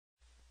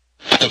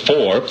4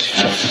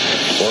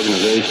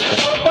 organization.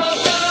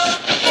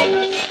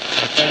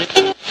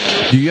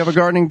 Do you have a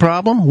gardening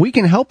problem? We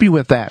can help you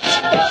with that.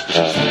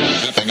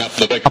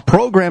 A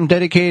program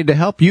dedicated to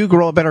help you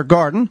grow a better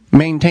garden,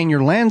 maintain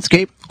your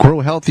landscape, grow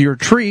healthier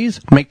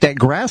trees, make that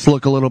grass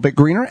look a little bit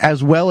greener,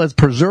 as well as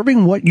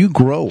preserving what you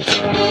grow.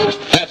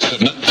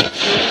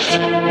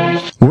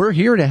 We're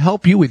here to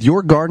help you with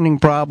your gardening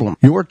problem.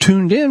 You're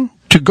tuned in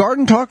to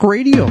Garden Talk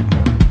Radio.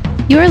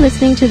 You are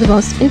listening to the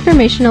most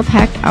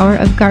informational-packed hour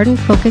of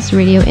garden-focused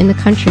radio in the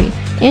country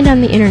and on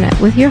the internet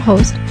with your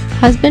host,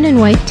 husband and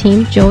wife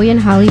team Joey and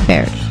Holly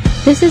Baird.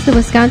 This is the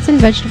Wisconsin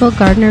Vegetable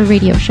Gardener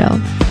Radio Show.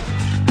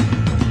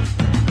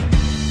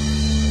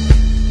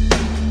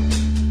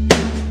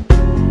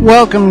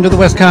 Welcome to the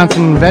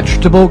Wisconsin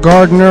Vegetable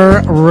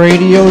Gardener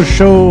Radio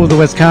Show. The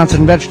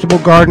Wisconsin Vegetable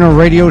Gardener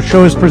Radio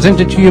Show is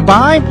presented to you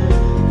by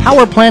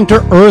Power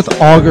Planter Earth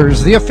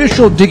Augers, the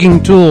official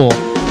digging tool.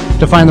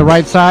 To find the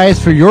right size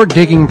for your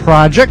digging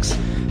projects,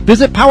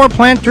 visit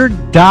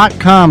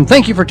powerplanter.com.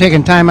 Thank you for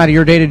taking time out of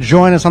your day to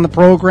join us on the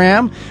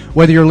program.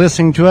 Whether you're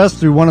listening to us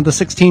through one of the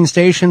 16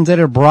 stations that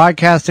are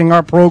broadcasting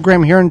our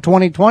program here in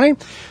 2020,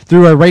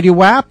 through a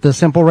radio app, the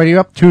Simple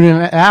Radio app,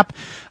 TuneIn app,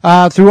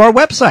 through our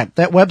website.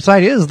 That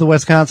website is the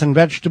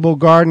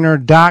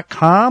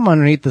WisconsinVegetableGardener.com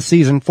underneath the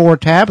Season 4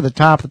 tab at the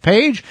top of the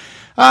page.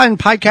 And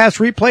podcast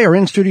replay or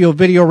in-studio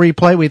video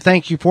replay, we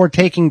thank you for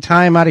taking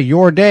time out of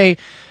your day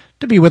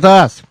to be with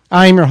us.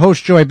 I am your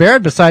host, Joey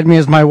Baird. Beside me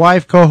is my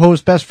wife,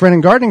 co-host, best friend,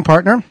 and gardening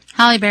partner,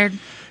 Holly Baird.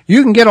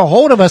 You can get a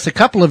hold of us a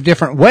couple of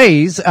different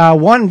ways.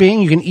 One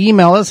being you can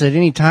email us at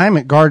any time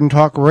at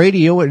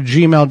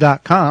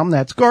gardentalkradio@gmail.com.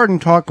 That's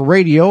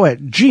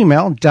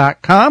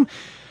gardentalkradio@gmail.com.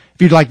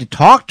 If you'd like to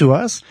talk to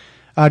us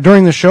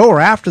during the show or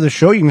after the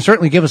show, you can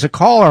certainly give us a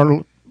call.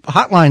 Our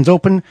hotline's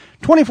open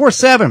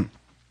 24/7.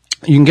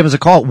 You can give us a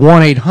call at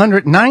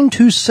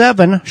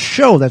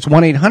 1-800-927-SHOW. That's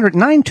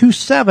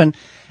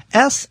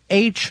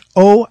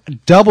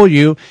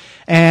 1-800-927-SHOW.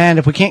 And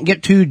if we can't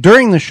get to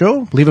during the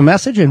show, leave a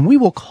message and we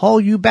will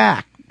call you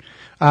back.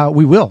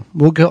 We'll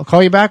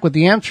call you back with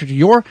the answer to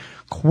your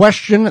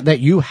question that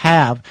you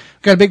have.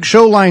 Got a big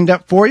show lined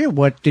up for you.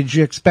 What did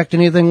you expect?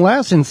 Anything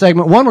less? In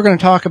segment 1, we're going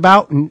to talk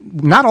about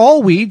not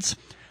all weeds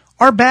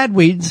are bad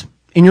weeds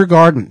in your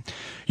garden.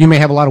 You may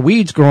have a lot of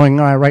weeds growing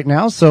right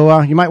now,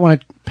 so you might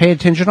want to pay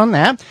attention on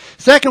that.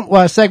 Second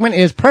segment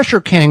is pressure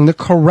canning the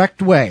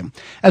correct way,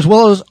 as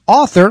well as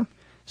author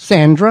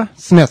Sandra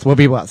Smith will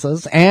be with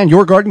us, and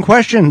your garden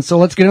questions. So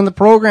let's get in the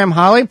program,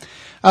 Holly.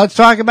 Let's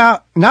talk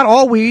about not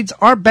all weeds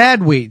are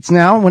bad weeds.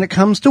 Now, when it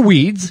comes to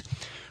weeds,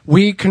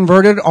 we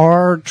converted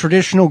our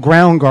traditional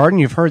ground garden,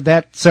 you've heard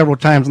that several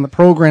times in the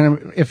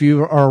program if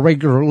you are a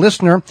regular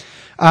listener,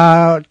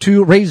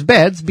 to raised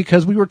beds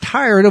because we were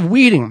tired of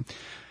weeding.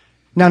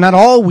 Now, not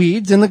all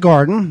weeds in the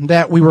garden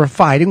that we were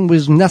fighting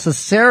was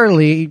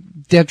necessarily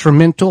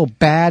detrimental,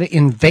 bad,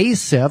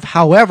 invasive.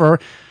 However,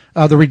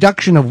 the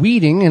reduction of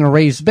weeding in a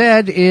raised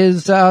bed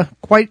is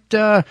quite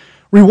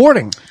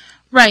rewarding.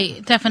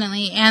 Right,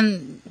 definitely.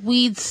 And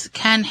weeds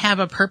can have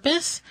a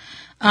purpose.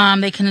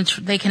 They can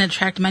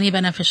attract many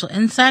beneficial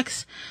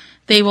insects.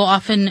 They will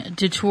often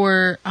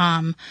detour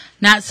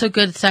not so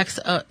good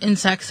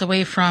insects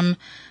away from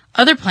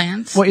other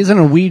plants. Well, isn't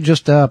a weed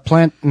just a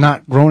plant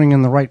not growing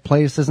in the right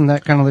place? Isn't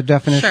that kind of the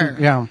definition? Sure.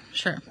 Yeah.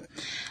 Sure.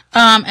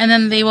 And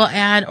then they will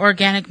add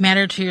organic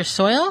matter to your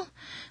soil.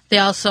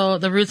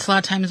 The roots a lot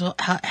of times will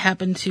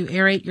happen to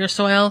aerate your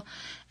soil,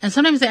 and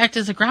sometimes they act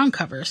as a ground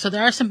cover. So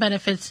there are some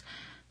benefits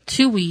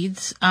to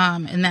weeds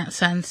in that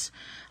sense.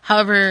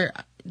 However,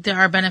 there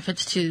are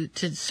benefits to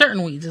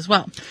certain weeds as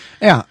well.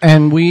 Yeah,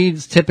 and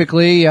weeds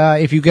typically,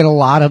 if you get a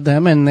lot of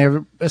them and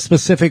they're a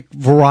specific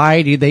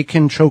variety, they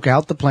can choke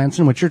out the plants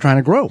in which you're trying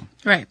to grow.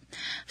 Right.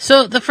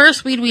 So the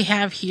first weed we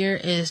have here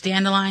is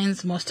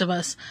dandelions. Most of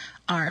us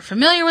are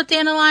familiar with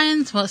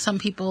dandelions. Well, some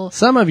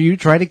of you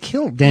try to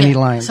kill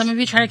dandelions. Yeah, some of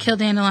you try to kill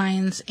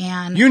dandelions,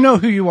 and you know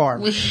who you are.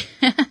 You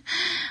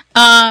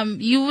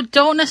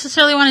don't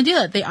necessarily want to do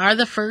that. They are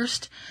the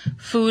first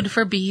food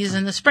for bees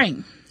in the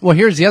spring. Well,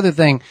 here's the other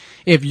thing.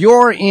 If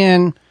you're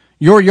in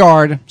your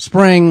yard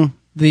spraying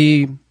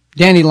the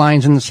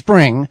dandelions in the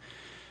spring,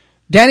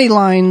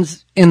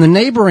 dandelions in the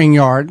neighboring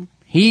yard,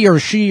 he or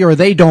she or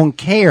they don't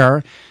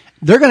care.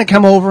 They're going to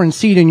come over and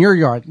seed in your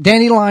yard.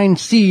 Dandelion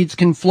seeds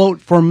can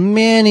float for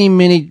many,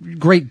 many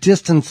great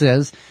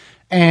distances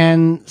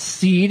and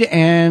seed,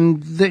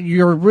 and that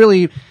you're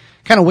really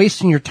kind of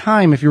wasting your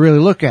time if you really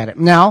look at it.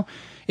 Now,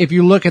 if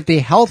you look at the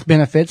health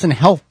benefits and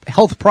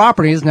health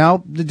properties,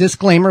 now the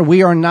disclaimer,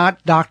 we are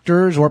not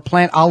doctors or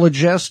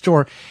plantologists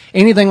or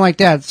anything like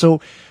that. So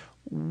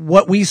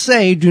what we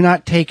say, do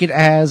not take it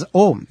as,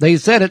 oh, they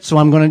said it, so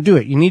I'm going to do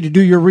it. You need to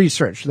do your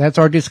research. That's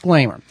our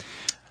disclaimer.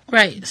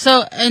 Right.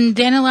 So, and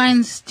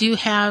dandelions do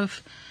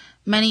have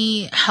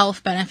many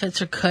health benefits,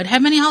 or could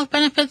have many health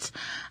benefits.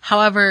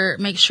 However,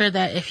 make sure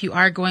that if you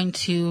are going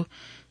to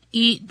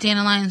eat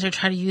dandelions or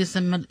try to use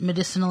them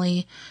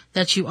medicinally,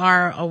 that you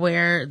are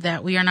aware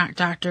that we are not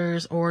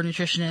doctors or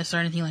nutritionists or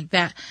anything like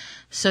that.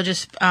 So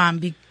just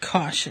be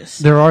cautious.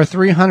 There are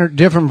 300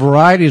 different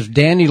varieties of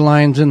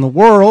dandelions in the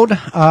world.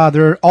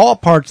 All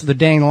parts of the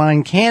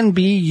dandelion can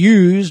be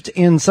used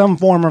in some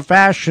form or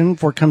fashion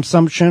for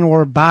consumption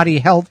or body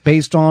health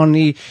based on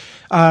the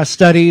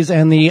studies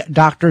and the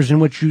doctors in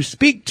which you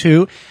speak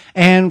to.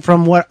 And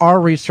from what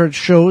our research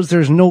shows,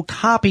 there's no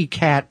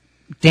copycat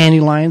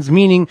dandelions,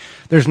 meaning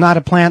there's not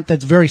a plant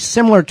that's very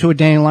similar to a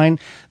dandelion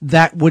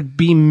that would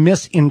be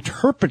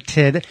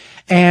misinterpreted,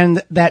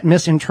 and that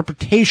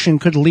misinterpretation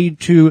could lead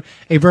to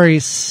a very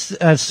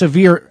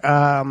severe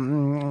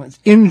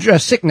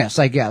sickness,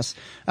 I guess.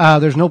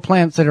 There's no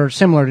plants that are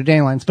similar to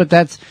dandelions, but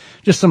that's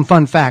just some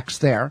fun facts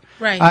there.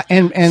 Right.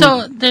 And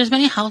so there's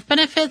many health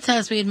benefits,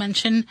 as we had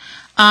mentioned.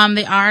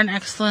 They are an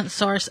excellent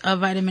source of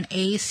vitamin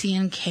A, C,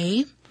 and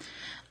K.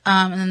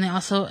 And then they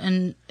also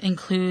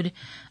include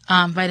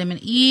vitamin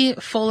E,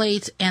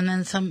 folate, and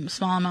then some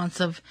small amounts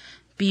of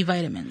B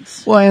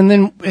vitamins. Well, and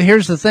then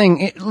here's the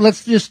thing.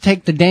 Let's just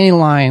take the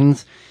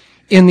dandelions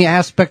in the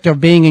aspect of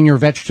being in your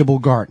vegetable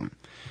garden.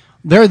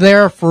 They're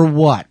there for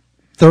what?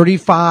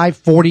 35,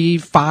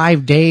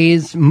 45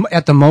 days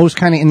at the most,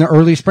 kind of in the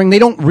early spring. They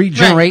don't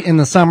regenerate in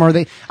the summer.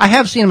 I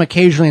have seen them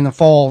occasionally in the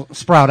fall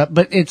sprout up,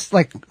 but it's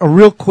like a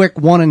real quick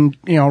one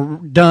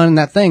and, done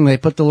that thing. They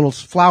put the little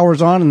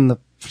flowers on and the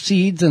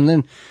seeds, and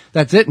then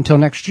that's it until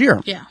next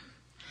year. Yeah.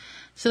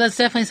 So that's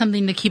definitely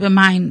something to keep in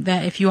mind,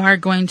 that if you are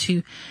going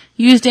to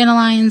use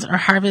dandelions or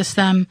harvest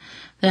them,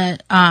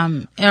 that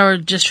or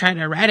just try to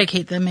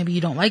eradicate them, maybe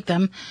you don't like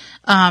them,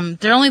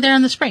 they're only there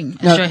in the spring,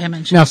 as Joy had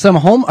mentioned. Now, some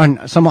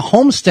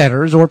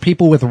homesteaders or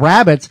people with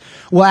rabbits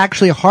will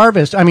actually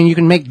harvest. I mean, you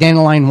can make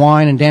dandelion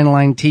wine and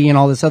dandelion tea and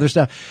all this other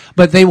stuff,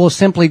 but they will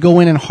simply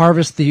go in and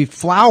harvest the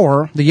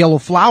flower, the yellow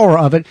flower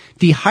of it,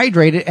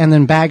 dehydrate it, and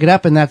then bag it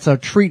up, and that's a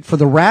treat for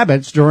the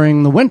rabbits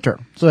during the winter.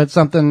 So that's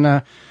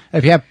something.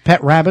 If you have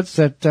pet rabbits,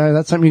 that's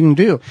something you can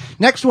do.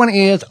 Next one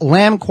is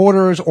lamb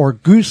quarters or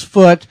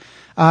goosefoot.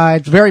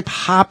 It's very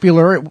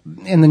popular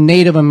in the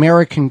Native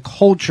American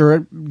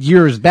culture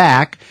years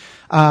back.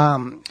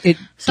 Some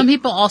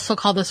people also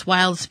call this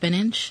wild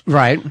spinach.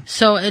 Right.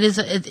 So it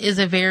is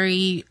a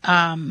very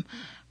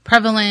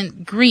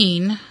prevalent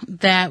green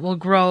that will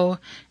grow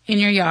in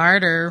your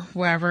yard or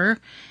wherever.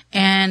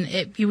 And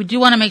you do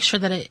want to make sure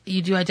that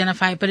you do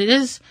identify it, but it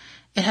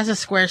has a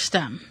square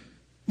stem.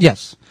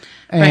 Yes.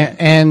 Right.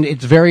 And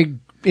it's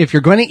if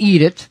you're going to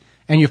eat it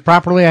and you've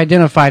properly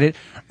identified it,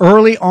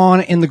 early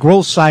on in the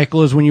growth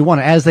cycle is when you want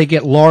it. As they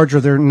get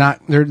larger,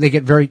 they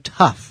get very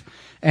tough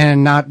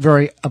and not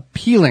very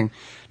appealing.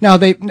 Now,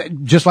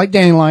 just like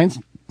dandelions,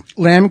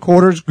 lamb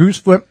quarters,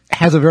 goosefoot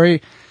has a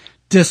very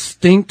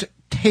distinct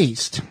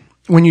taste.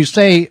 When you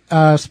say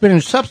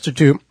spinach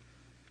substitute,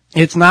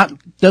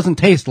 doesn't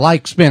taste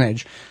like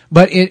spinach,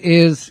 but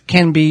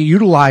can be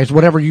utilized.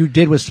 Whatever you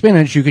did with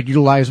spinach, you could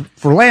utilize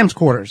for lamb's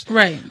quarters.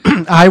 Right.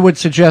 I would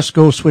suggest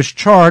go Swiss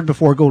chard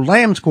before go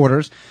lamb's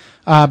quarters,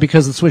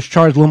 because the Swiss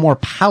chard is a little more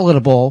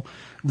palatable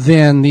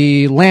than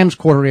the lamb's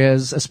quarter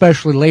is,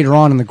 especially later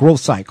on in the growth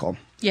cycle.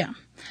 Yeah.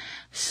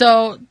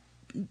 So,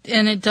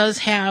 and it does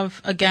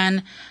have,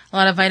 again, a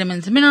lot of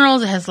vitamins and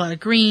minerals. It has a lot of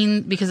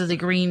green, because it's a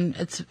green,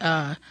 it's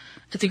a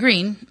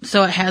green,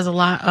 so it has a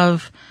lot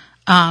of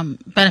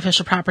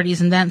beneficial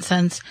properties in that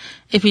sense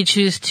if you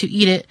choose to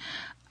eat it.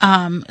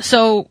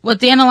 So with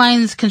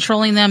dandelions,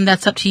 controlling them,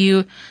 that's up to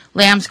you.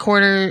 Lamb's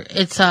quarter,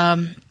 it's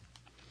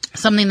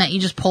something that you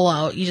just pull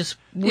out. You just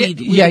weed.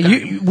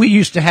 We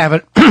used to have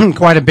it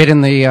quite a bit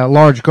in the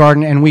large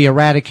garden, and we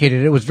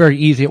eradicated it. It was very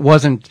easy. It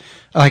wasn't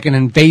like an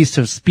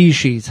invasive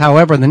species.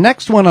 However, the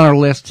next one on our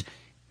list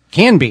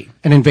can be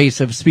an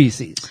invasive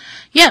species.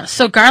 Yeah,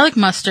 so garlic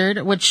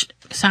mustard, which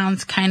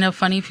sounds kind of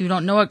funny if you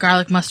don't know what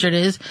garlic mustard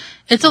is.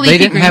 It's a leafy green.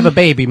 They didn't have a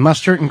baby.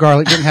 Mustard and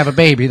garlic didn't have a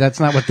baby. That's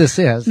not what this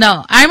is.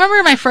 No, I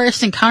remember my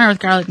first encounter with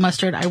garlic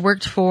mustard. I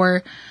worked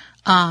for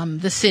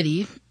the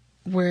city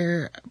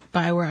where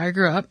I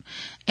grew up,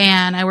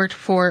 and I worked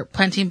for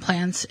planting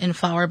plants in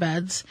flower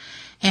beds.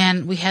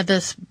 And we had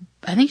this,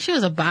 I think she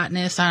was a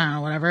botanist, I don't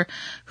know, whatever,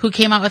 who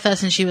came out with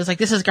us, and she was like,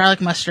 "This is garlic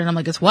mustard." And I'm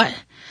like, "It's what?"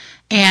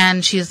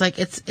 And she's like,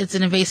 it's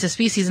an invasive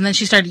species. And then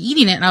she started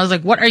eating it, and I was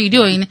like, "What are you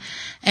doing?"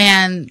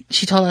 And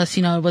she told us,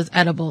 it was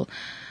edible.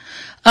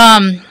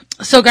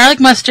 So garlic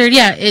mustard,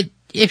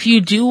 if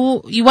you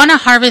want to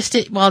harvest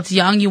it while it's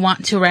young, you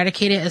want to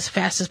eradicate it as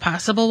fast as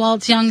possible while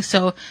it's young.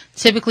 So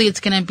typically it's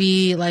going to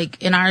be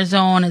like in our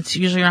zone, it's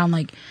usually around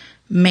like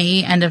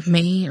May, end of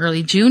May,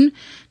 early June,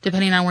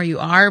 depending on where you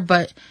are.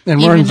 And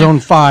we're in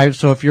zone 5.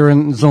 So if you're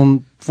in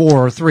zone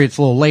 4 or 3, it's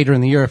a little later in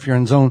the year. If you're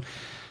in zone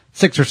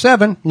 6 or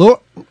 7, a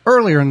little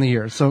earlier in the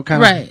year. So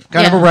kind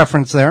of a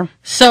reference there.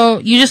 So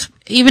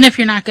even if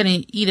you're not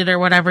going to eat it or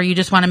whatever, you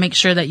just want to make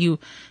sure that you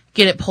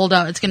get it pulled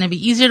out. It's going to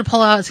be easier to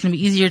pull out. It's going to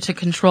be easier to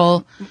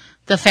control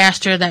the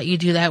faster that you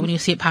do that when you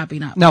see it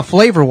popping up. Now,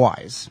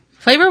 flavor-wise,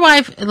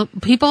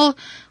 people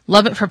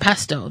love it for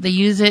pesto. They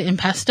use it in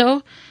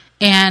pesto,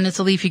 and it's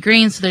a leafy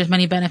green, so there's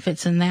many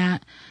benefits in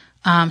that.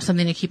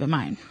 something to keep in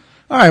mind.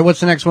 All right, what's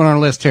the next one on our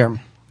list here?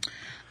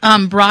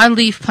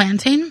 Broadleaf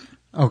plantain.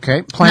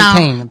 Okay,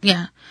 plantain. Now,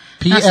 yeah.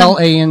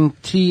 Plantain.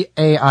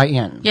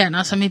 Yeah,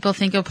 now some people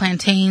think of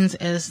plantains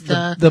as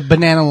the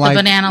banana-like.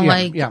 The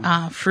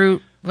banana-like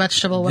fruit,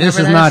 vegetable, whatever This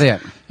is not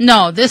it.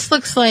 No, this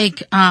looks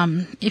like,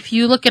 if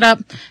you look it up,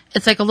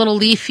 it's like a little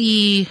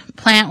leafy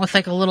plant with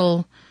like a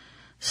little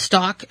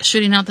stalk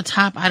shooting out the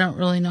top. I don't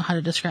really know how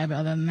to describe it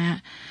other than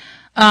that.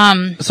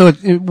 So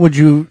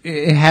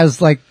it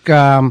has like,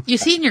 you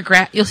see it in your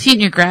grass, you'll see it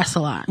in your grass a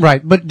lot.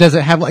 Right, but does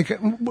it have like,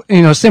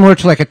 similar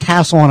to like a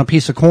tassel on a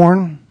piece of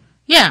corn?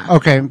 Yeah.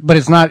 Okay, but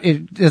it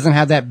doesn't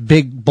have that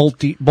big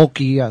bulky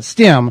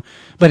stem,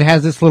 but it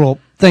has this little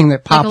thing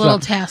that pops up. Like a little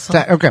tassel.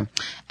 Okay.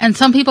 And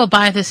some people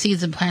buy the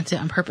seeds and plant it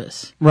on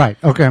purpose. Right,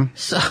 okay.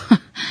 So,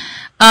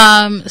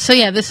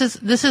 this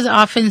is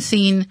often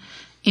seen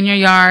in your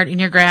yard, in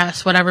your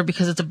grass, whatever,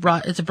 because it's a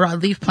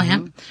broadleaf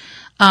plant.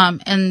 Mm-hmm.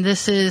 And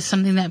this is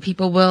something that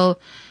people will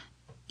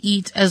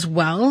eat as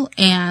well.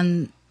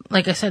 And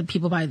like I said,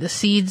 people buy the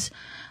seeds.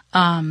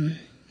 Some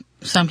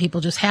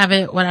people just have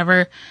it,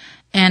 whatever.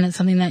 And it's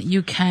something that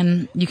you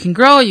can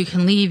grow, you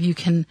can leave, you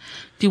can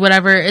do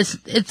whatever.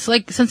 It's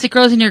like, since it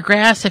grows in your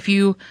grass, if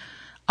you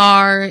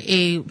are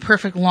a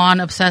perfect lawn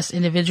obsessed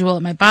individual,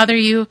 it might bother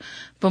you,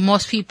 but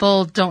most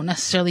people don't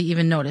necessarily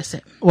even notice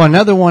it. Well,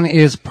 another one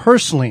is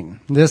purslane.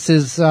 This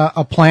is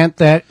a plant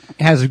that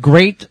has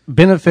great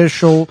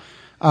beneficial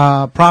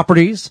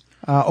properties,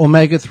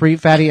 omega-3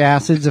 fatty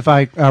acids, if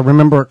I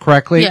remember it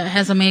correctly. Yeah, it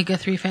has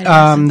omega-3 fatty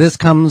acids.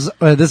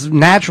 This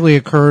naturally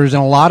occurs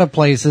in a lot of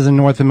places in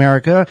North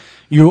America.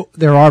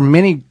 There are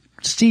many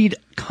seed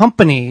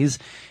companies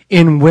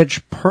in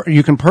which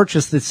you can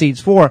purchase the seeds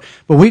for,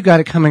 but we've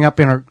got it coming up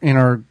in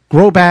our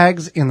grow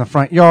bags, in the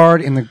front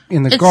yard, in the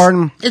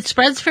garden. It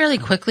spreads fairly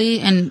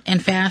quickly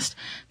and fast.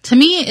 To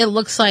me, it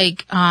looks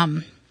like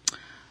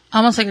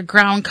almost like a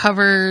ground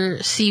cover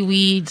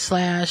seaweed /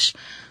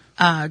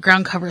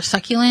 ground cover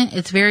succulent.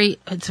 It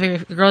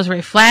grows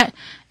very flat.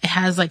 It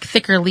has like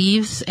thicker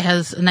leaves. It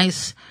has a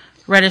nice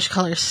reddish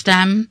color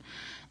stem.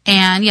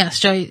 And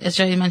yes, as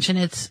Joey mentioned,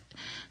 it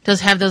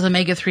does have those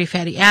omega-3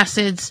 fatty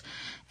acids.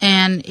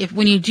 And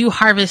when you do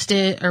harvest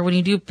it, or when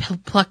you do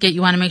pluck it,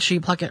 you want to make sure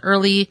you pluck it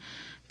early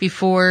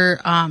before,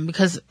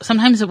 because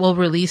sometimes it will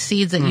release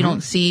seeds that you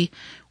don't see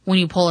when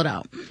you pull it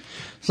out.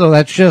 So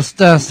that's just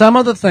some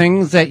of the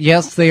things that,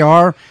 yes, they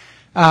are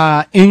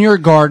in your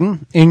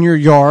garden, in your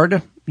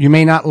yard. You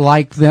may not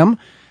like them.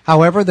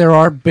 However, there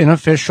are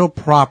beneficial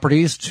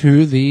properties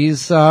to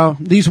these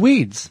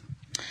weeds.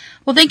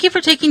 Well, thank you for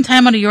taking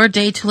time out of your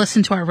day to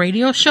listen to our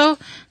radio show.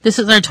 This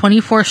is our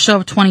 24th show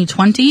of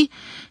 2020.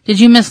 Did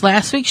you miss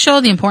last week's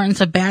show, The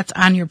Importance of Bats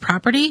on Your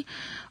Property?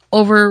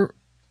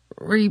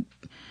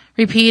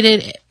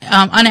 Repeated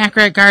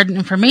inaccurate garden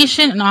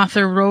information, and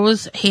author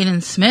Rose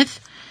Hayden Smith.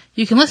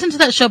 You can listen to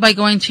that show by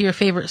going to your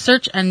favorite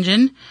search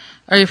engine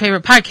or your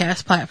favorite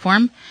podcast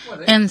platform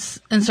and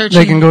searching.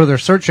 They can go to their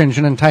search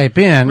engine and type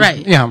in.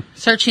 Right. Yeah.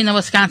 Searching the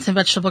Wisconsin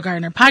Vegetable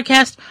Gardener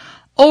podcast.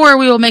 Or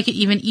we will make it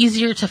even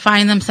easier to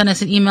find them. Send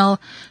us an email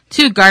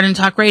to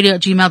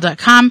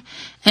gardentalkradio@gmail.com.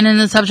 And in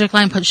the subject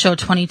line, put show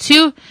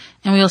 22.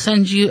 And we will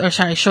send you,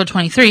 show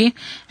 23.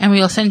 And we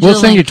will send you We'll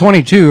send you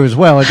 22 as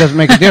well. It doesn't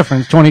make a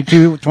difference.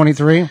 22,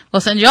 23.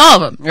 We'll send you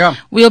all of them. Yeah.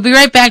 We'll be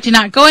right back. Do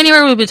not go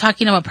anywhere. We'll be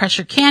talking about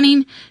pressure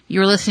canning.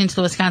 You're listening to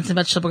the Wisconsin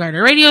Vegetable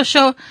Gardener radio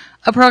show,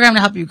 a program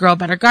to help you grow a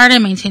better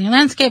garden, maintain your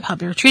landscape,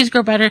 help your trees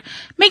grow better,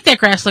 make that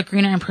grass look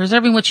greener, and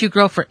preserving what you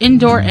grow for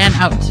indoor and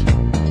out.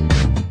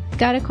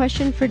 Got a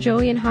question for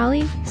Joey and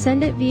Holly?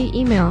 Send it via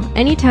email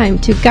anytime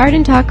to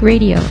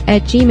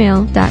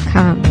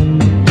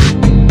gardentalkradio@gmail.com.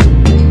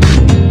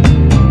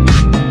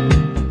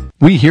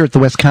 We here at the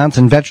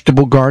Wisconsin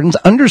Vegetable Gardens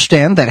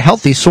understand that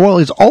healthy soil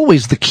is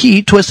always the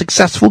key to a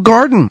successful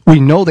garden. We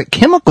know that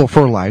chemical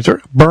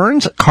fertilizer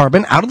burns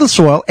carbon out of the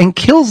soil and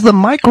kills the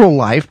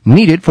microlife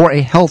needed for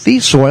a healthy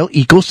soil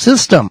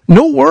ecosystem.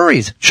 No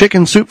worries.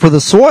 Chicken Soup for the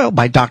Soil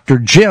by Dr.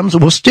 Jim's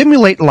will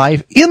stimulate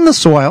life in the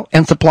soil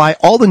and supply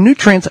all the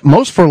nutrients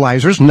most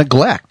fertilizers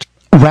neglect.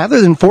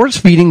 Rather than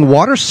force-feeding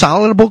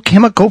water-soluble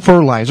chemical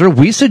fertilizer,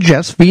 we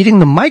suggest feeding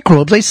the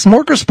microbes a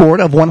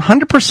smorgasbord of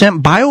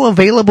 100%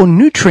 bioavailable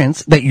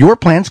nutrients that your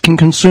plants can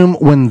consume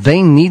when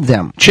they need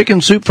them. Chicken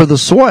Soup for the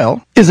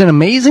Soil is an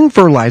amazing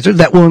fertilizer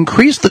that will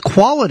increase the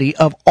quality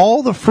of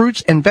all the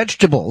fruits and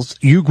vegetables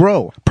you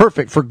grow.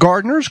 Perfect for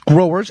gardeners,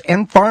 growers,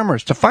 and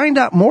farmers. To find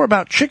out more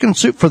about Chicken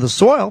Soup for the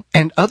Soil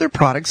and other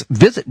products,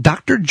 visit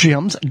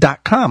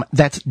drjims.com.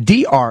 That's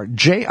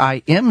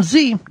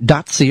drjimz.com.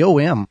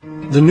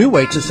 The new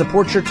way to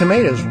support your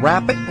tomatoes.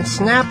 Wrap it and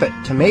snap it.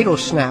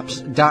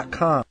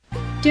 Tomatosnaps.com.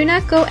 Do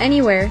not go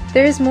anywhere.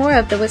 There is more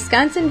of the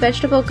Wisconsin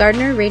Vegetable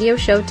Gardener radio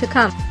show to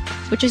come,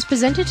 which is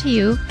presented to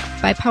you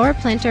by Power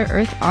Planter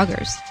Earth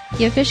Augers,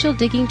 the official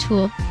digging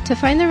tool. To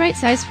find the right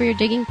size for your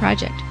digging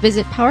project,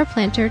 visit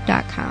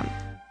powerplanter.com.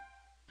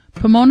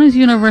 Pomona's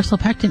Universal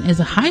Pectin is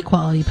a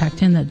high-quality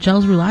pectin that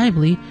gels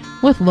reliably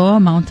with low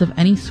amounts of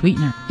any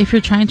sweetener. If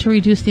you're trying to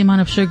reduce the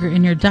amount of sugar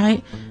in your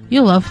diet,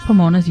 you'll love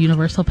Pomona's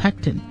Universal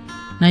Pectin.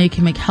 Now you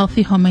can make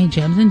healthy homemade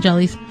jams and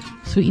jellies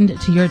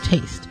sweetened to your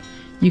taste.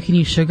 You can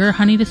use sugar or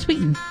honey to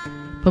sweeten.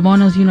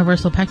 Pomona's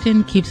Universal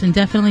Pectin keeps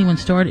indefinitely when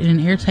stored in an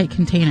airtight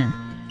container.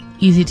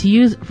 Easy to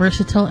use,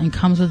 versatile, and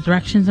comes with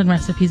directions and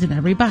recipes in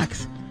every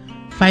box.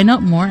 Find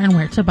out more and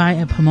where to buy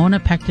at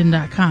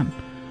PomonaPectin.com.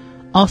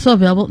 Also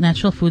available at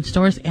natural food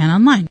stores and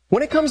online.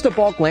 When it comes to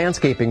bulk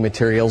landscaping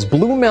materials,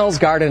 Blue Mills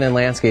Garden and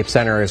Landscape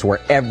Center is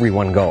where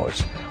everyone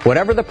goes.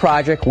 Whatever the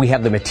project, we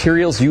have the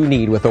materials you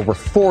need with over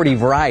 40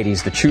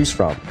 varieties to choose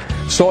from.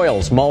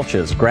 Soils,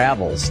 mulches,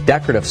 gravels,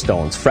 decorative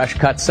stones, fresh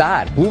cut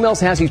sod. Blue Mills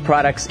has these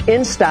products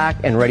in stock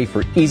and ready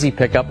for easy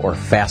pickup or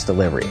fast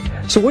delivery.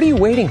 So what are you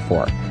waiting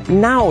for?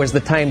 Now is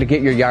the time to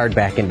get your yard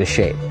back into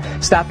shape.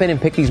 Stop in and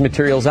pick these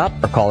materials up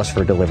or call us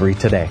for delivery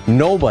today.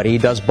 Nobody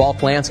does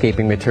bulk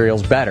landscaping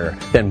materials better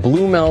than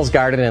Blue Mills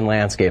Garden and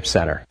Landscape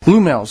Center.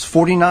 Blue Mills,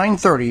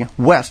 4930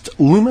 West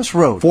Loomis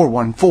Road,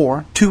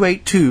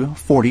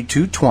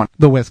 414-282-4220.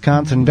 The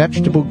Wisconsin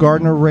Vegetable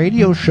Gardener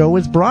Radio Show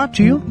is brought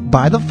to you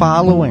by the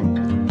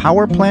following: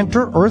 Power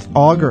Planter Earth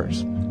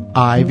Augers,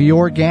 Ivy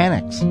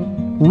Organics,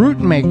 Root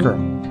Maker,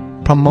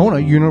 Pomona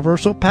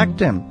Universal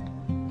Pectin,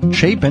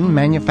 Chapin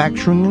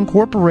Manufacturing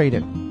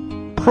Incorporated,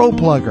 Pro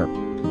Plugger,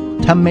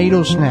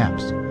 Tomato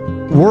Snaps,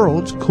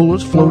 World's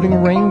Coolest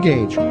Floating Rain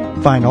Gauge.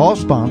 Find all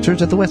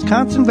sponsors at the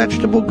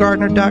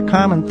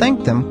WisconsinVegetableGardener.com and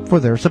thank them for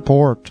their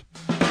support.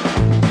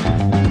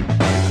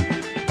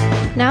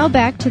 Now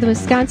back to the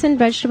Wisconsin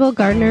Vegetable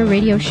Gardener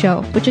Radio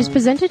Show, which is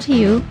presented to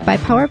you by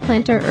Power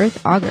Planter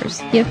Earth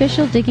Augers, the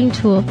official digging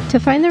tool. To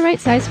find the right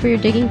size for your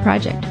digging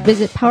project,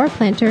 visit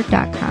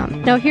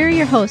PowerPlanter.com. Now here are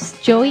your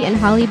hosts, Joey and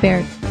Holly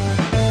Baird.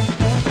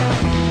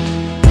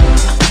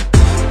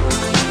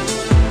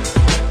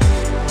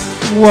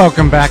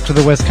 Welcome back to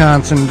the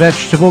Wisconsin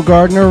Vegetable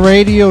Gardener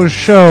Radio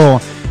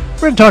Show. We're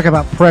going to talk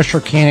about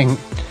pressure canning.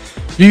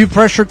 Do you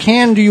pressure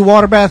can? Do you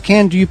water bath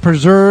can? Do you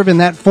preserve in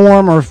that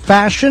form or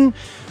fashion?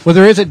 Well,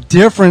 there is a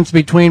difference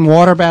between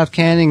water bath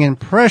canning and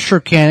pressure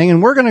canning,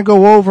 and we're going to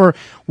go over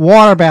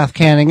water bath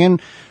canning. And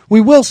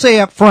we will say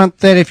up front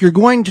that if you're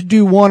going to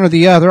do one or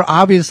the other,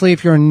 obviously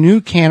if you're a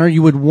new canner,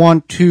 you would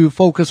want to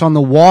focus on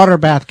the water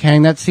bath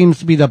canning. That seems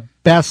to be the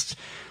best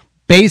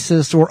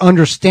basis or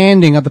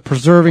understanding of the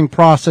preserving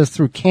process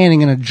through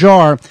canning in a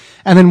jar.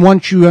 And then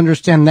once you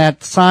understand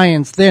that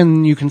science,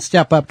 then you can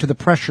step up to the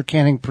pressure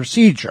canning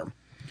procedure.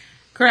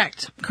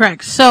 Correct.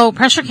 So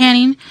pressure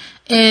canning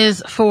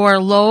is for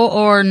low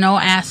or no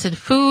acid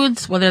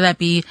foods, whether that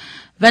be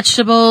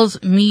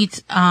vegetables,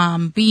 meat,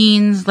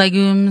 beans,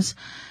 legumes,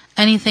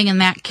 anything in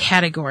that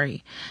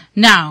category.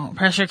 Now,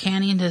 pressure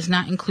canning does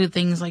not include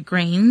things like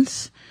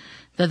grains.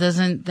 That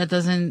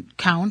doesn't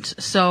count.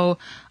 So,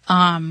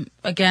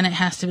 again, it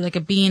has to be like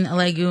a bean, a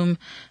legume,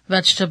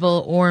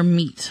 vegetable, or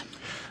meat.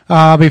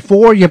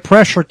 Before you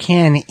pressure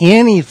can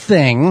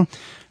anything,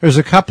 there's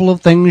a couple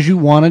of things you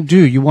want to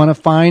do. You want to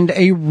find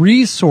a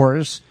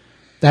resource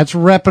that's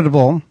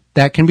reputable,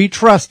 that can be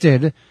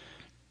trusted.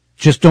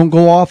 Just don't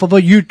go off of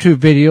a YouTube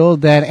video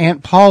that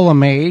Aunt Paula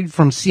made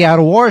from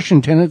Seattle,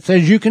 Washington. It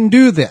says you can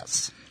do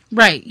this.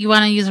 Right. You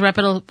want to use a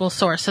reputable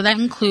source. So that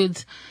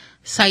includes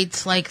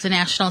sites like the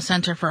National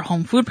Center for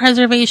Home Food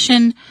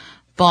Preservation,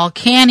 Ball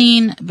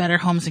Canning, Better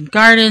Homes and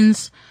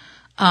Gardens.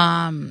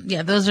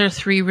 Those are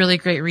three really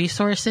great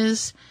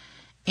resources,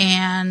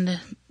 and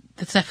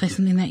that's definitely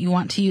something that you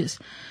want to use.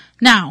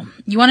 Now,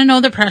 you want to know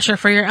the pressure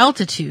for your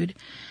altitude,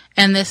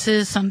 and this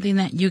is something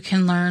that you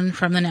can learn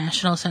from the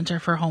National Center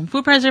for Home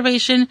Food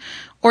Preservation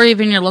or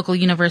even your local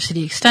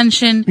university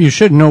extension. You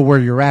should know where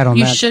you're at on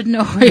that. You should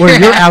know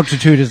where your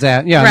altitude is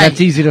at. Yeah, right. That's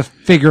easy to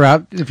figure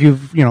out if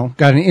you've,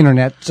 got an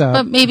internet.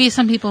 But maybe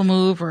some people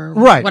move or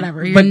right.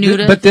 whatever. You're new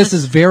to But this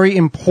is very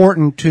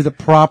important to the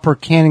proper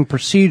canning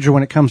procedure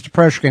when it comes to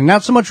pressure canning.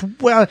 Not so much,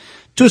 well,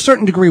 to a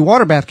certain degree,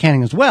 water bath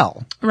canning as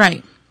well.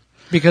 Right.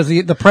 Because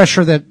the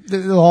pressure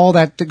all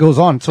that goes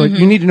on. So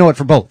you need to know it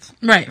for both.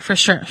 Right, for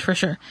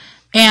sure.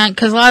 And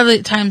because a lot of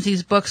the times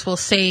these books will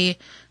say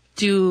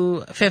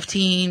do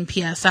 15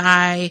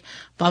 PSI,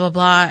 blah, blah,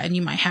 blah, and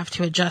you might have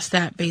to adjust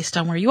that based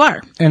on where you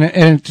are. And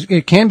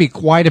it can be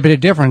quite a bit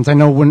of difference. I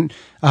know when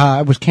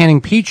I was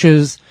canning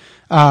peaches,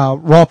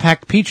 raw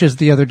packed peaches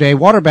the other day,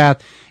 water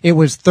bath, it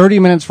was 30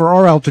 minutes for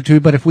our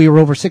altitude, but if we were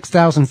over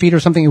 6,000 feet or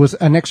something, it was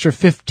an extra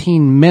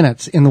 15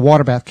 minutes in the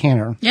water bath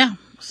canner. Yeah,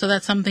 so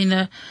that's something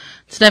to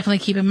definitely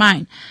keep in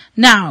mind.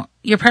 Now,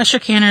 your pressure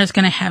canner is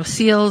going to have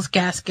seals,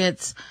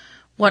 gaskets,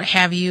 what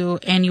have you,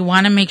 and you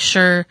want to make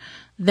sure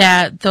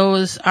that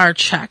those are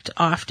checked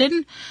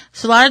often.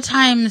 So a lot of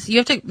times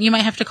you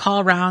might have to call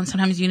around.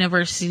 Sometimes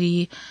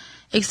university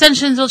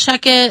extensions will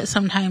check it.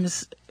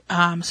 Sometimes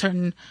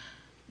certain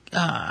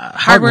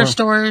hardware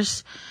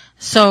stores.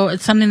 So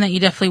it's something that you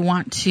definitely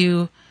want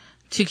to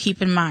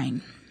keep in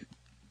mind.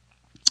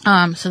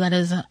 So that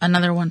is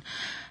another one.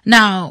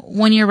 Now,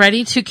 when you're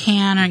ready to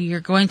can or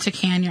you're going to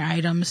can your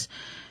items,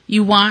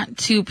 you want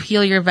to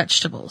peel your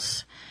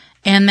vegetables.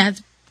 And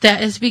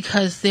that is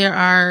because there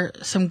are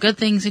some good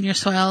things in your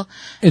soil.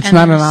 It's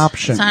not an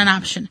option. It's not an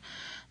option.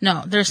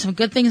 No, there's some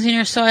good things in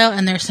your soil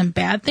and there's some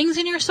bad things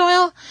in your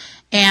soil.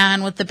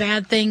 And with the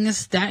bad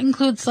things, that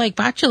includes like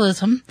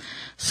botulism.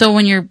 So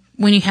when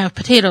you have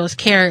potatoes,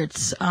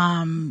 carrots,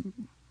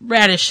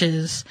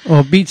 radishes.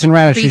 Well, beets and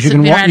radishes, you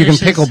can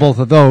pickle both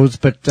of those,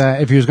 but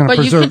if you're going to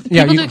preserve,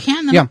 people do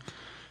can them.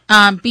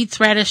 Yeah. Beets,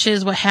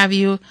 radishes, what have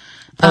you.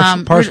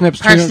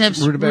 Parsnips,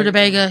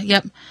 rutabaga.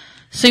 Yep.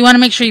 So you want to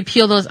make sure you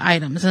peel those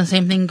items, and the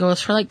same thing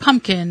goes for like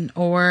pumpkin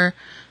or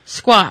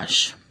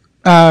squash.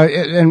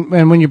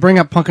 And when you bring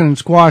up pumpkin and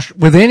squash,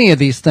 with any of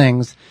these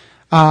things,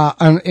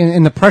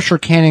 in the pressure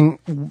canning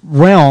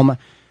realm,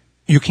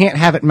 you can't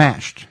have it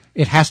mashed.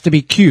 It has to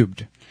be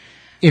cubed.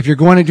 If you're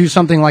going to do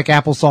something like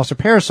applesauce or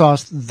pear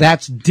sauce,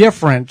 that's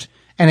different,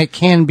 and it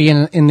can be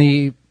in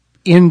the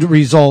end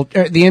result,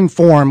 the end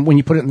form when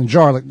you put it in the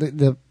jar, like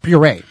the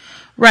puree.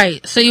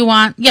 Right. So you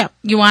want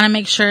to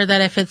make sure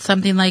that if it's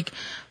something like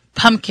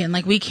pumpkin,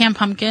 like we can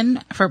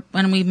pumpkin for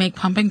when we make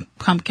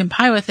pumpkin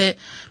pie with it,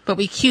 but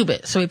we cube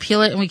it. So we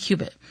peel it and we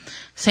cube it.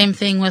 Same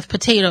thing with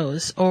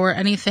potatoes or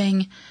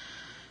anything.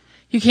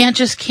 You can't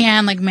just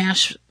can like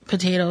mashed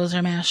potatoes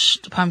or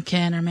mashed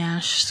pumpkin or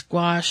mashed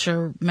squash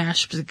or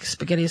mashed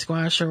spaghetti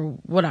squash or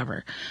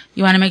whatever.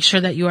 You want to make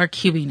sure that you are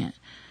cubing it.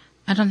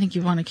 I don't think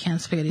you want to can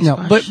spaghetti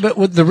squash. But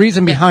with the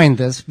reason behind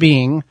this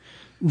being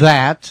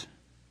that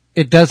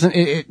it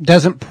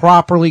doesn't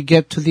properly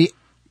get to the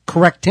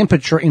correct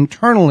temperature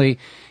internally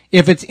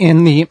if it's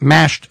in the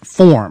mashed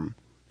form.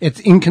 It's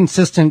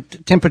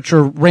inconsistent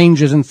temperature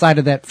ranges inside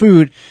of that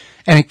food,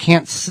 and it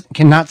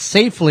cannot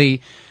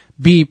safely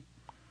be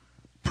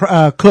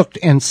cooked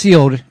and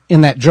sealed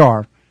in that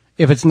jar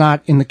if it's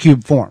not in the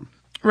cube form.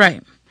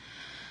 Right.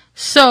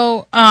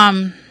 So,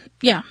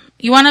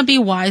 you want to be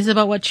wise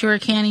about what you are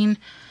canning.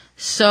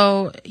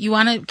 So you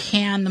want to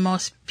can the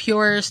most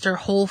purest or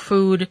whole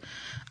food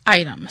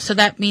item. So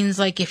that means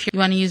like if you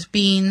want to use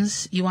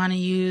beans, you want to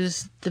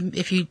use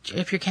if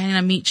you're canning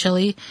a meat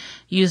chili,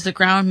 use the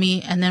ground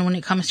meat. And then when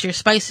it comes to your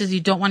spices,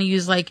 you don't want to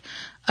use like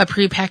a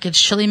prepackaged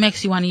chili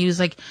mix. You want to use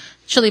like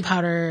chili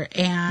powder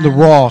and the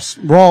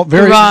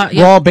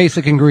raw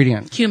basic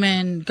ingredient,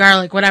 cumin,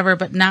 garlic, whatever,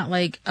 but not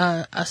like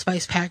a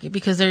spice packet,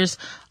 because there's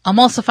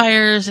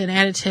emulsifiers and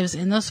additives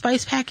in those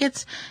spice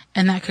packets,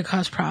 and that could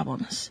cause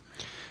problems.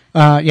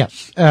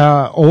 Yes,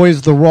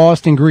 always the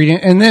rawest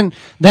ingredient, and then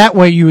that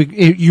way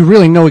you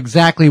really know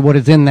exactly what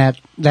is in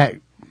that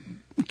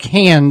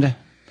canned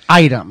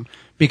item,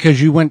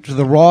 because you went to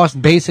the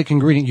rawest basic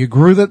ingredient. You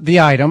grew the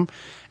item,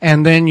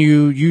 and then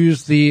you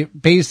use the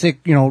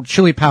basic,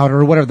 chili powder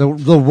or whatever,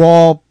 the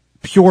raw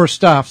pure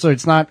stuff. So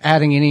it's not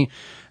adding any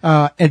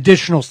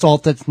additional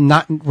salt that's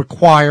not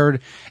required,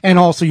 and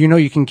also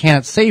you can can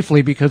it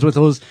safely, because with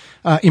those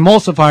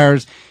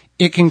emulsifiers,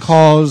 it can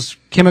cause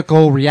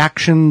chemical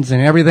reactions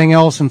and everything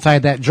else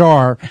inside that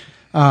jar.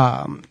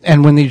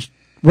 And when these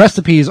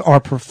recipes are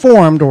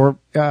performed or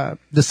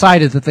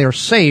decided that they are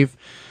safe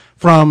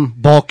from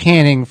bulk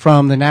canning,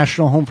 from the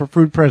National Home for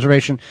Food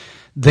Preservation,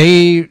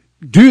 they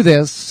do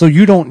this so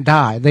you don't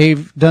die.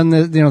 They've done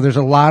this, there's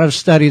a lot of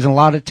studies and a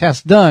lot of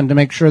tests done to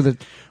make sure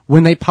that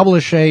when they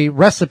publish a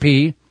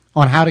recipe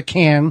on how to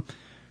can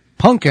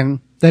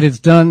pumpkin, that it's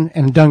done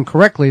and done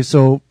correctly,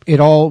 so it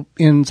all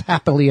ends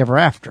happily ever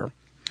after.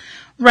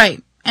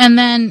 Right. And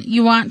then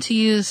you want to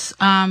use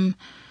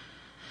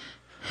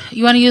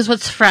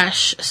what's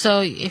fresh.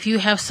 So if you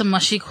have some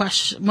mushy,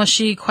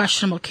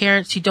 questionable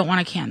carrots, you don't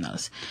want to can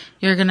those.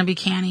 You're going to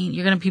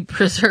be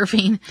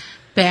preserving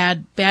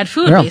bad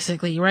food,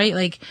 basically, right?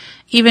 Like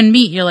even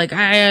meat, you're like,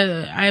 I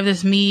have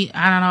this meat,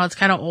 I don't know, it's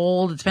kind of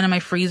old, it's been in my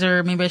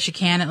freezer, maybe I should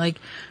can it. Like,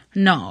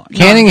 no.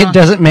 Canning it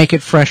doesn't make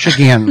it fresh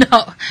again.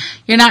 No,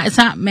 it's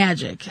not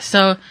magic.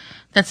 So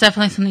that's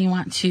definitely something you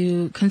want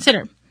to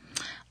consider.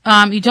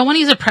 You don't want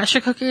to use a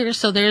pressure cooker.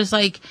 So there's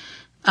like,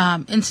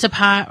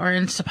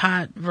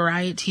 Instapot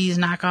varieties,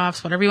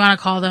 knockoffs, whatever you want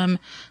to call them.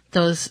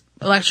 Those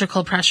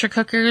electrical pressure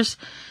cookers,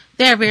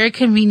 they are very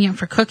convenient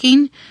for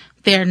cooking.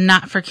 They are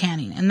not for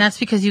canning. And that's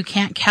because you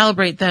can't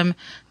calibrate them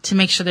to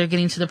make sure they're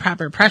getting to the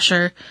proper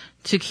pressure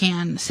to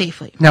can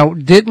safely. Now,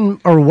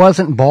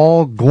 wasn't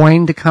Ball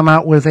going to come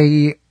out with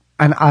an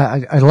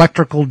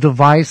electrical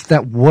device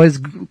that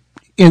was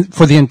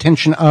for the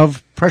intention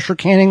of pressure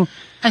canning?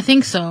 I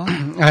think so.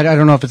 I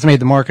don't know if it's made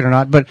the market or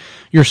not, but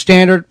your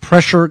standard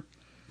pressure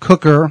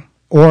cooker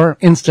or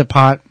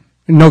Instapot,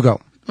 no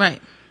go.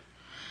 Right.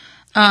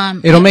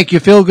 It'll make you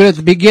feel good at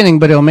the beginning,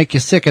 but it'll make you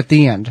sick at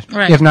the end,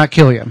 right, if not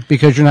kill you,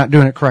 because you're not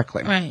doing it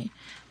correctly. Right.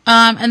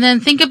 And then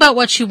think about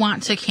what you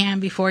want to can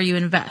before you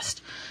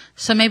invest.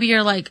 So maybe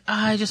you're like,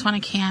 I just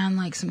want to can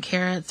like some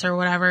carrots or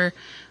whatever,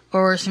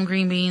 or some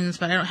green beans,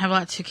 but I don't have a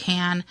lot to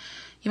can.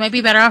 You might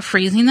be better off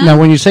freezing them. Now,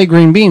 when you say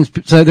green beans,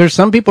 so there's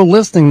some people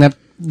listening that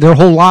their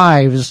whole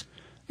lives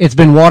it's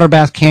been water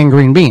bath canned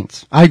green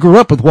beans. I grew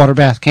up with water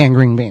bath canned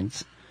green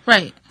beans.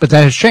 Right. But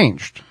that has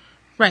changed.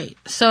 Right.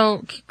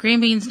 So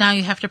green beans now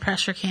you have to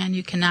pressure can.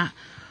 You cannot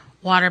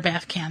water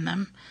bath can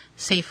them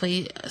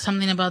safely.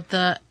 Something about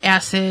the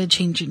acid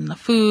changing the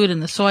food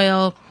and the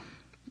soil,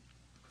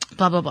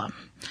 blah, blah, blah.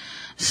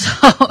 So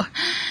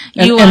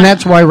and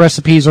that's why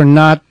recipes are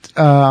not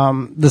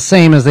the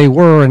same as they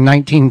were in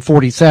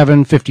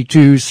 1947,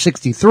 52,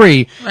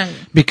 63, Right.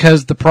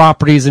 because the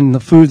properties and the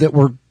food that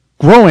we're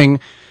growing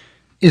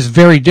is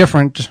very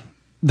different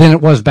than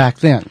it was back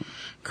then.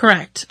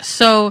 Correct.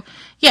 So,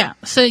 yeah.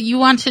 So you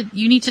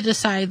need to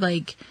decide,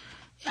 like,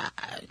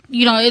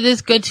 it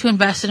is good to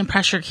invest in a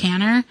pressure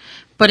canner,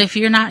 but if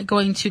you're not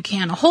going to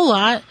can a whole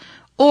lot,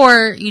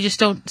 or you just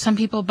don't, some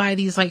people buy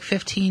these like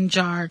 15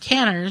 jar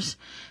canners,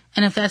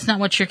 and if that's not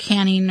what you're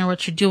canning or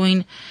what you're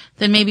doing,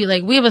 then maybe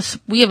like we have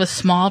a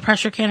small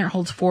pressure canner. It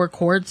holds 4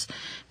 quarts.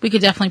 We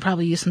could definitely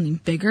probably use something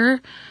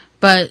bigger,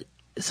 but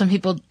some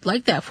people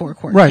like that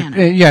 4-quart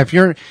canner. Yeah. If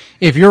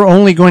you're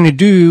only going to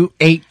do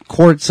 8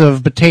 quarts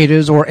of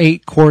potatoes or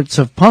 8 quarts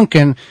of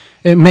pumpkin,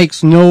 it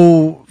makes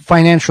no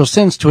financial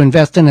sense to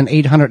invest in an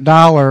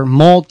 $800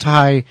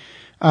 multi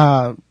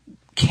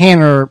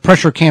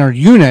pressure canner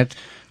unit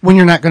when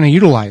you're not going to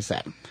utilize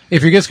that.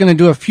 If you're just going to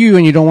do a few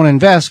and you don't want to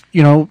invest,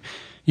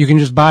 you can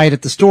just buy it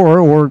at the store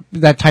or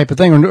that type of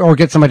thing, or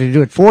get somebody to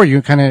do it for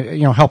you, kind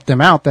of, help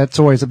them out. That's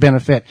always a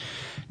benefit.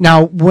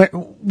 Now,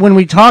 when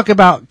we talk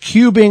about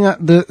cubing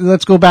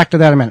let's go back to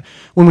that a minute.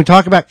 When we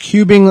talk about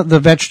cubing the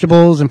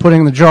vegetables and putting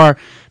in the jar,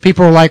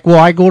 people are like, well,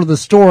 I go to the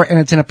store and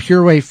it's in a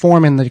puree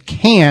form in the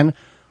can.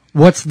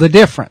 What's the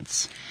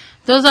difference?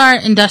 Those are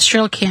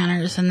industrial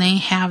canners, and they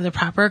have the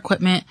proper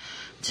equipment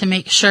to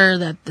make sure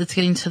that it's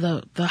getting to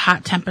the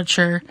hot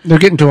temperature. They're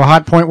getting to a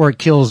hot point where it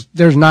kills.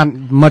 There's not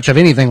much of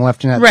anything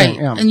left in that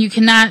thing. Right. And you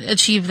cannot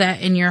achieve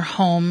that in your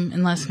home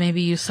unless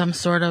maybe you do some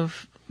sort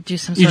of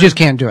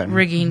can't do it.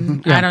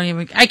 Rigging.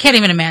 Yeah. I can't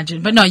even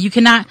imagine. But no, you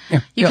cannot.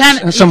 Yeah. You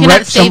can't. Some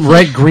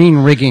red-green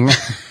rigging.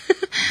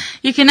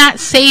 You cannot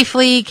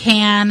safely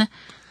can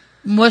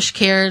mush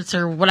carrots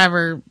or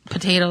whatever,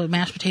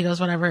 mashed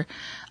potatoes, whatever,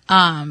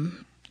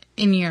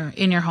 in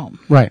your home.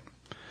 Right.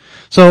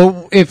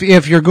 So if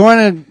you're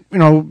going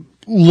to,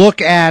 look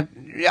at,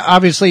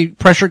 obviously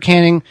pressure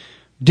canning,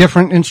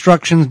 different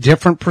instructions,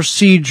 different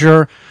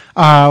procedure,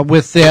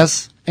 with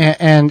this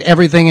and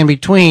everything in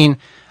between,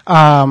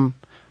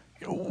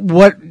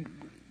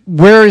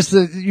 where is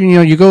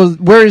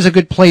where is a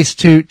good place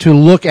to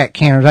look at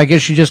canners? I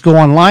guess you just go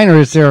online, or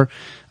is there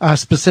a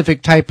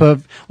specific type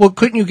of,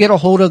 couldn't you get a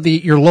hold of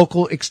your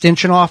local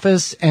extension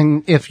office,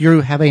 and if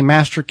you have a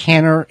master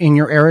canner in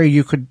your area,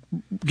 you could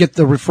get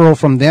the referral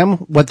from them,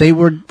 what they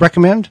would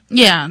recommend?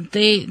 Yeah,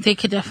 they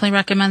could definitely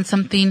recommend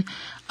something.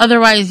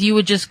 Otherwise, you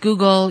would just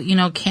Google,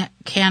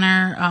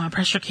 canner,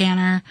 pressure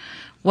canner,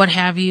 what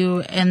have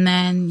you, and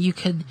then you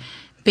could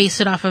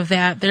base it off of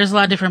that. There's a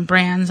lot of different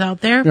brands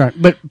out there. Right,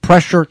 but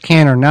pressure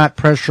canner, not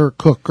pressure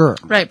cooker.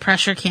 Right,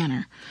 pressure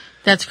canner.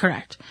 That's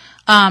correct.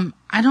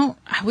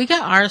 We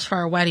got ours for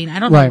our wedding. I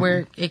don't know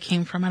where it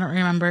came from. I don't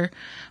remember.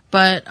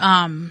 But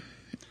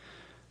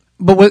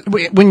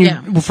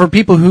for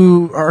people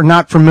who are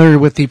not familiar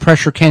with the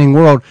pressure canning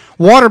world,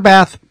 water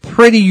bath,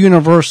 pretty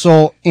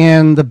universal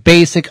in the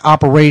basic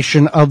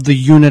operation of the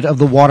unit of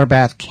the water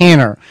bath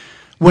canner.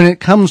 When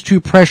it comes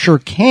to pressure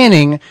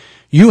canning,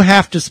 you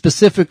have to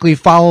specifically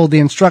follow the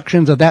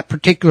instructions of that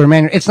particular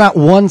manual. It's not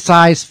one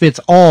size fits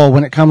all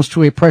when it comes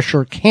to a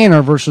pressure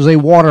canner versus a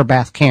water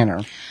bath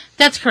canner.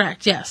 That's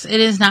correct. Yes.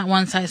 It is not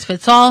one size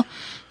fits all.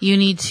 You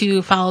need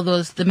to follow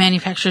the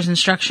manufacturer's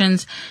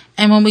instructions.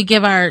 And when we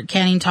give our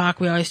canning talk,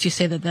 we always do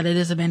say that it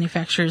is a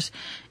manufacturer's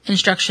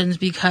instructions,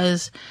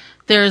 because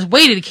there's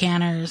weighted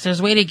canners,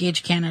 there's weighted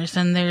gauge canners,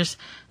 and there's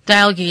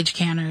dial gauge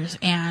canners,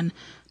 and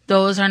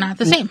those are not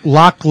the same.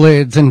 Lock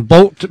lids and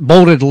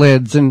bolted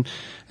lids and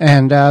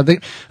on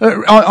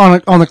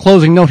the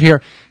closing note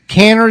here,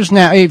 canners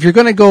now, if you're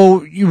going to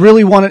go,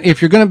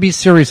 if you're going to be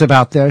serious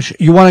about this,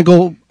 you want to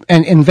go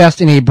and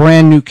invest in a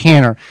brand new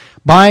canner.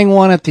 Buying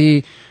one at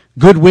the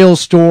Goodwill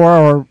store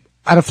or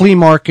at a flea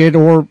market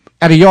or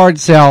at a yard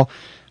sale,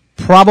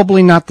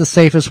 probably not the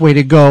safest way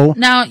to go.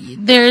 Now,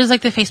 there is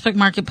like the Facebook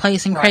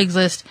Marketplace and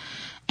Craigslist,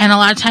 and a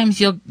lot of times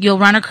you'll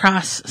run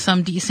across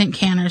some decent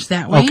canners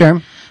that way.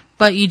 Okay.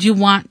 But you do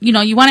want, you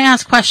want to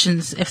ask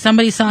questions. If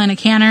somebody's selling a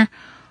canner,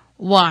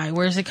 why?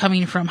 Where is it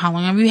coming from? How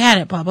long have you had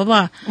it? Blah, blah,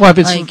 blah. Well, if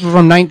it's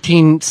from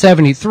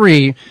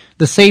 1973,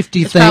 the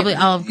safety it's probably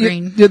olive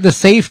green. The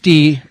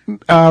safety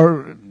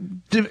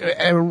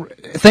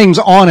things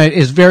on it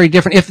is very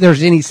different, if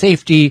there's any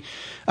safety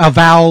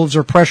valves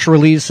or pressure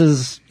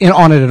releases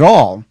on it at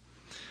all.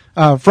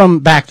 From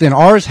back then,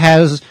 ours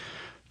has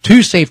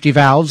 2 safety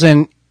valves,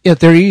 and if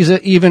there is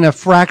even a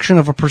fraction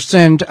of a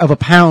percent of a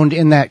pound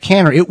in that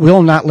canner, it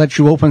will not let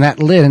you open that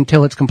lid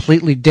until it's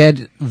completely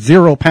dead,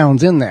 0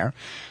 pounds in there.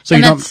 So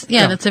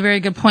that's a very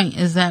good point,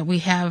 is that we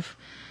have,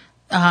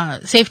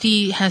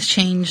 safety has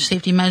changed,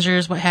 safety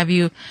measures, what have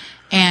you.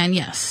 And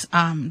yes,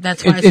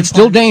 that's why it's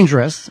still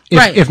dangerous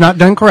if not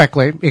done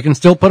correctly. It can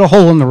still put a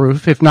hole in the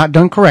roof if not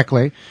done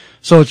correctly.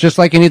 So it's just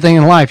like anything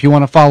in life. You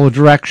want to follow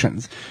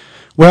directions.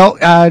 Well,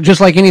 just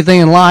like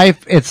anything in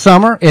life, it's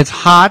summer, it's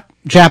hot.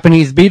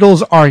 Japanese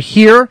beetles are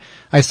here.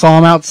 I saw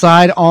them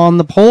outside on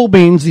the pole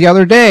beans the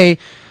other day.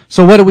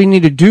 So what do we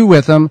need to do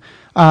with them?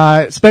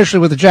 especially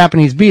with the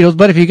Japanese beetles.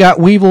 But if you got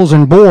weevils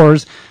and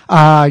borers,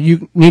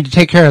 you need to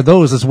take care of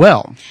those as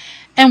well.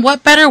 And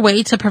what better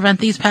way to prevent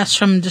these pests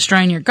from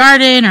destroying your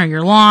garden or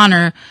your lawn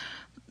or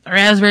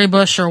raspberry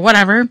bush or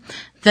whatever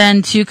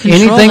than to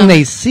control anything them.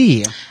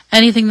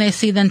 Anything they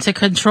see, then to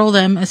control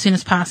them as soon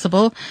as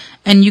possible.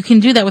 And you can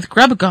do that with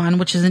Grub Gone,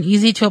 which is an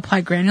easy to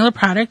apply granular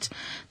product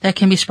that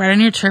can be spread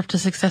on your turf to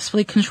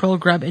successfully control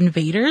grub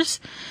invaders.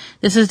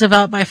 This is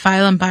developed by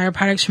Phylum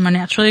Bioproducts from a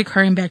naturally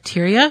occurring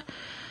bacteria.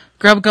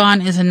 Grub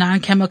Gone is a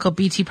non-chemical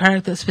BT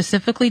product that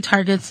specifically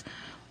targets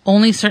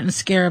only certain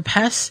scarab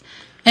pests,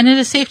 and it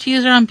is safe to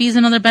use around bees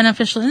and other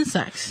beneficial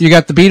insects. You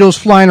got the beetles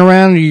flying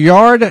around your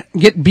yard?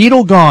 Get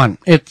Beetle Gone.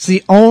 It's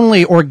the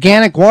only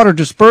organic water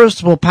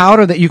dispersible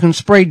powder that you can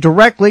spray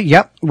directly,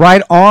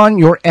 right on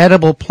your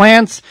edible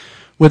plants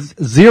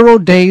with 0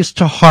 days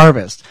to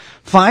harvest.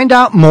 Find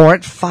out more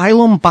at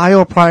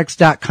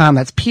PhylumBioproducts.com.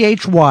 That's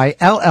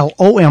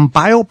PHYLLOM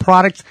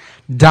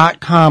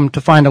Bioproducts.com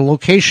to find a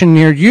location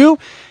near you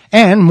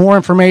and more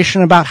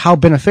information about how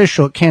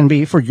beneficial it can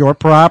be for your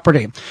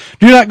property.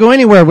 Do not go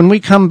anywhere. When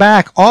we come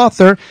back,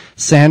 author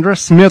Sandra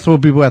Smith will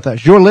be with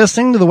us. You're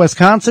listening to the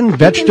Wisconsin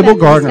Vegetable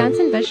Gardener.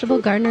 Wisconsin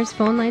Vegetable Gardeners'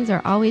 phone lines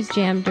are always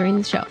jammed during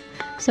the show.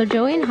 So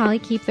Joey and Holly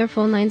keep their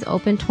phone lines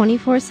open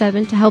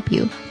 24/7 to help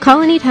you.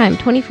 Call anytime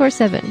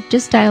 24/7.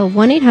 Just dial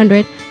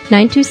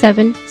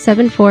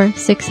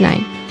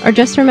 1-800-927-7469. Or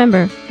just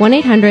remember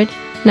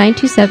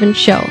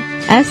 1-800-927-SHOW.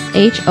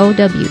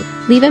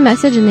 SHOW. Leave a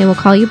message and they will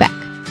call you back.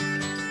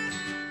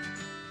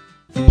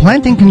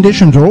 Planting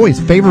conditions are always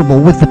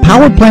favorable with the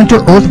Power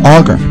Planter Earth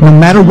Auger. No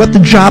matter what the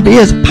job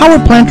is, Power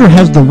Planter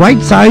has the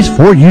right size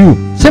for you.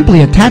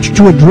 Simply attach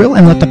to a drill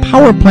and let the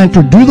Power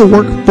Planter do the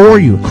work for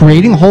you,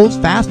 creating holes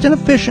fast and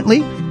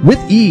efficiently with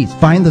ease.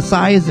 Find the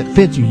size that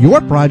fits your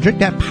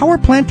project at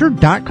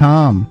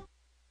powerplanter.com.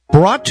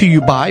 Brought to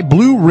you by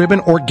Blue Ribbon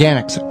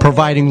Organics,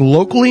 providing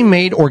locally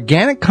made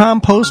organic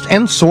compost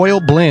and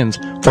soil blends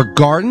for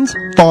gardens,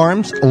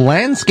 farms,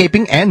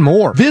 landscaping, and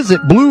more.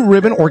 Visit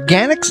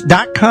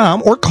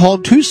BlueRibbonOrganics.com or call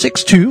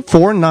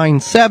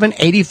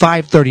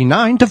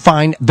 262-497-8539 to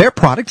find their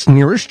products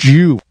nearest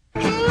you.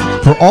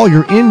 For all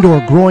your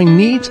indoor growing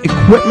needs,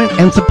 equipment,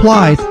 and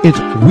supplies, it's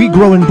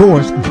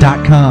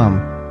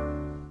WeGrowIndoors.com.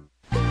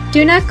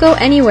 Do not go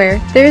anywhere.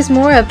 There is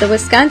more of the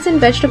Wisconsin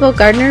Vegetable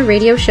Gardener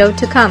radio show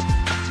to come,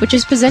 which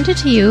is presented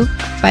to you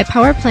by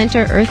Power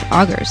Planter Earth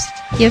Augers,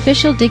 the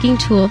official digging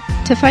tool.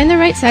 To find the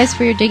right size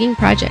for your digging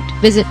project,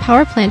 visit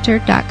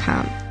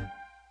powerplanter.com.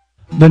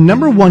 The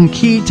number one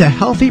key to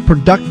healthy,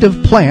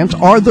 productive plants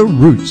are the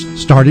roots.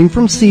 Starting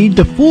from seed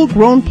to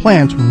full-grown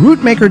plants,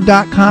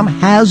 Rootmaker.com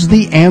has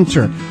the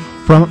answer.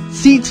 From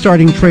seed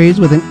starting trays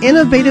with an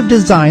innovative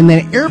design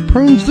that air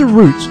prunes the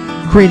roots,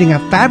 creating a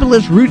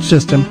fabulous root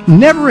system,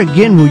 never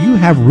again will you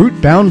have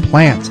root-bound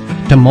plants.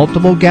 To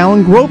multiple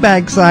gallon grow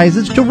bag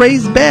sizes to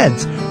raised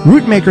beds,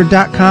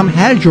 Rootmaker.com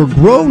has your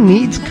grow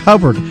needs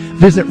covered.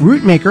 Visit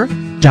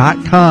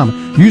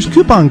Rootmaker.com. Use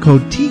coupon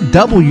code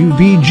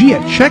TWVG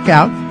at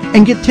checkout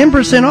and get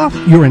 10% off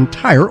your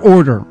entire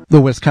order.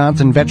 The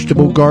Wisconsin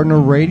Vegetable Gardener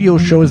radio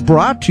show is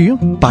brought to you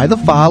by the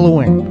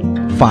following: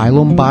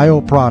 Phylum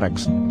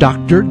Bioproducts,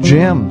 Dr.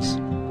 Jim's,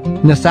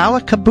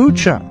 Nasala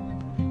Kabucha,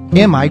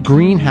 MI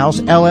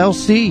Greenhouse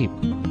LLC,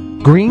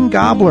 Green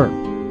Gobbler,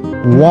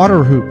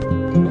 Water Hoop,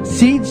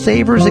 Seed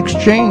Savers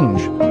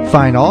Exchange.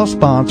 Find all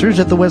sponsors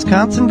at the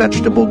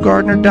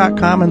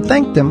WisconsinVegetableGardener.com and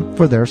thank them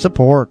for their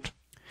support.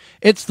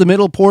 It's the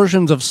middle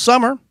portions of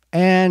summer,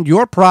 and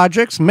your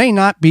projects may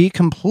not be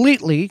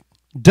completely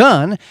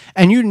done,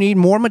 and you need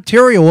more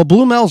material. Well,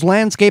 Blue Mel's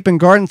Landscape and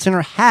Garden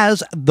Center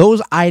has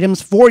those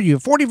items for you.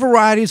 40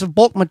 varieties of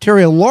bulk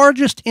material,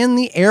 largest in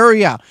the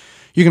area.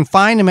 You can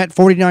find them at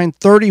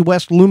 4930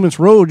 West Loomis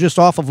Road, just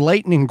off of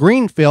Layton and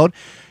Greenfield.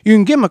 You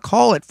can give them a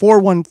call at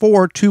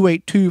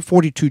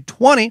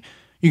 414-282-4220.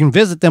 You can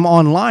visit them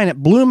online at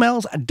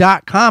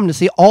bluemels.com to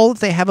see all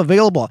that they have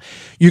available.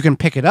 You can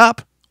pick it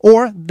up,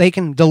 or they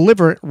can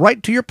deliver it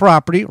right to your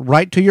property,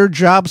 right to your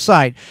job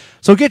site.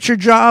 So get your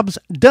jobs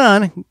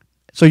done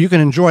so you can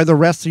enjoy the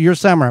rest of your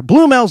summer.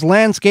 Blue Mel's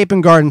Landscape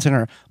and Garden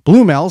Center,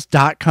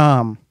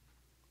 bluemels.com.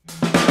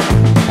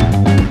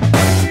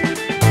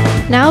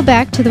 Now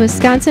back to the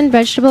Wisconsin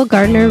Vegetable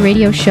Gardener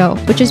radio show,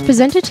 which is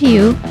presented to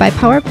you by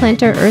Power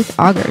Planter Earth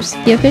Augers,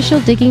 the official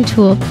digging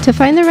tool. To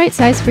find the right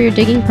size for your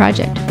digging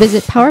project,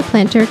 visit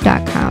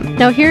powerplanter.com.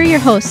 Now here are your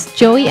hosts,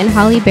 Joey and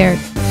Holly Baird.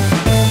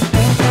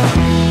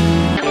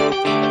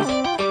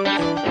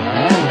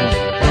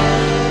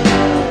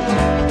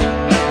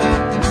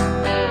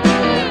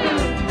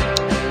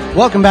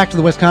 Welcome back to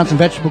the Wisconsin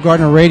Vegetable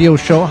Gardener radio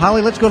show.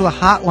 Holly, let's go to the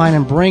hotline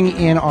and bring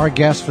in our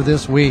guest for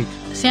this week.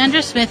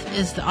 Sandra Smith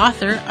is the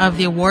author of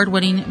the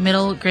award-winning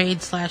middle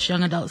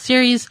grade/young adult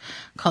series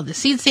called The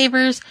Seed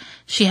Savers.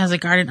 She has a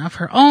garden of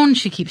her own.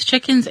 She keeps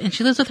chickens, and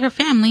she lives with her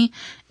family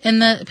in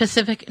the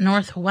Pacific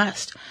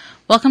Northwest.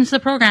 Welcome to the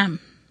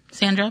program.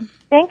 Sandra?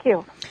 Thank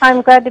you.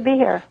 I'm glad to be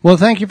here. Well,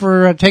 thank you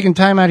for taking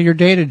time out of your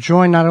day to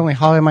join not only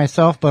Holly and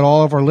myself, but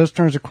all of our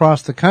listeners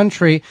across the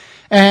country.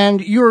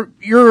 And you're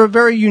a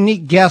very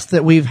unique guest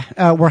that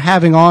we're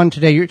having on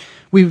today.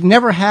 We've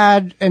never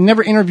had and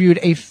never interviewed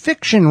a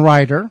fiction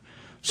writer.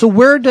 So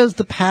where does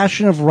the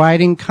passion of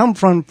writing come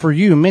from for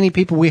you? Many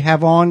people we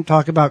have on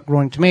talk about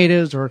growing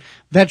tomatoes or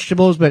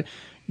vegetables, but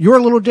you're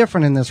a little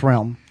different in this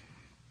realm.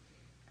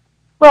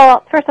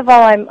 Well, first of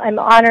all, I'm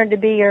honored to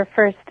be your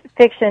first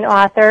fiction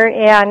author,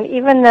 and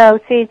even though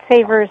Seed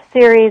Savers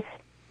series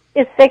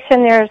is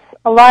fiction, there's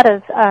a lot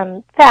of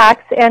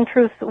facts and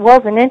truth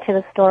woven into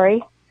the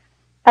story.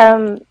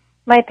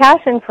 My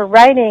passion for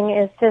writing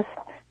is just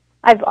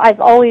I've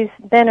always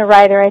been a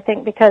writer. I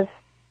think because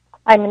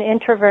I'm an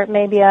introvert,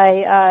 maybe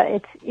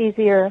it's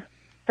easier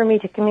for me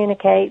to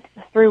communicate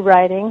through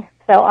writing.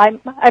 So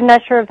I'm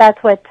not sure if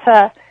that's what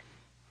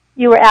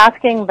you were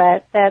asking,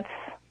 but that's,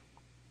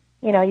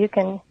 you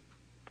can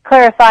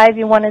clarify if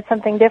you wanted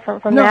something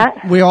different from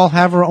that. We all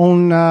have our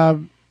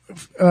own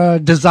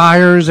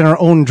desires and our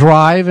own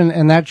drive,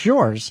 and that's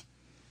yours.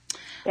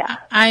 Yeah.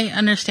 I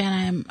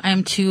understand.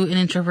 I'm too an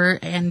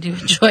introvert and do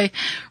enjoy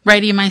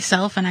writing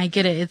myself, and I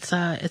get it.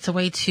 It's a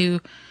way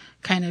to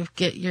kind of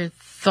get your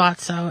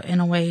thoughts out in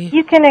a way.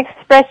 You can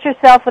express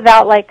yourself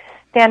without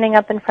standing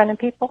up in front of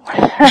people.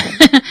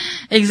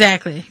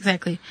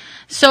 Exactly.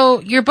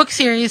 So your book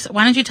series,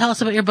 why don't you tell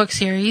us about your book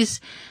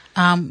series,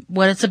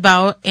 what it's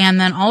about,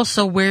 and then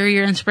also where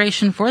your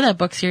inspiration for that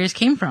book series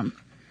came from?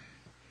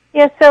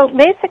 Yeah, so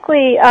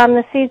basically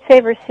the Seed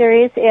Saver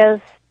series is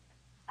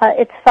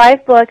it's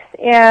 5 books,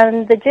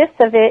 and the gist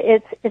of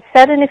it's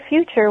set in a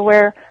future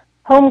where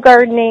home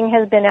gardening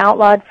has been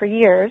outlawed for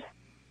years,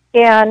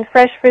 and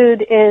fresh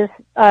food is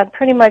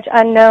pretty much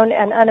unknown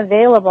and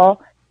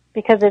unavailable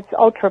because it's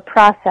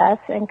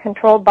ultra-processed and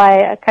controlled by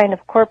a kind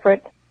of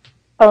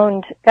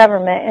corporate-owned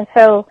government. And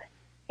so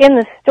in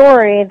the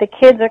story, the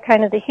kids are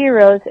kind of the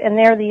heroes, and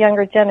they're the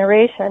younger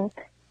generation,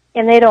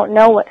 and they don't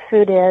know what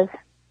food is,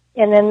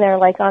 and then they're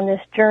on this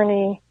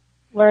journey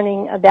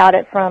learning about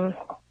it from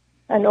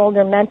an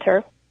older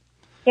mentor.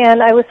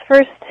 And I was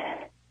first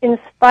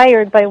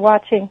inspired by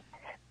watching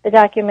the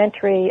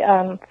documentary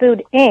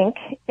Food Inc.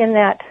 In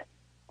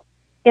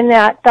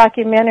that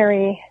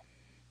documentary,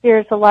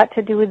 there's a lot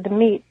to do with the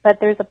meat, but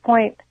there's a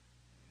point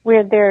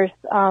where there's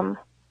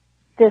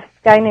this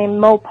guy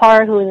named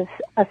Mopar who is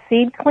a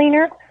seed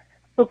cleaner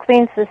who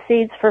cleans the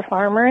seeds for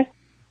farmers.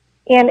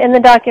 And in the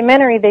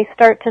documentary, they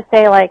start to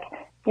say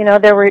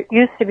there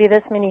used to be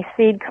this many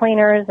seed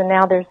cleaners, and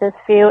now there's this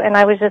few. And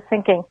I was just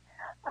thinking,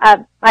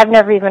 I've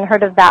never even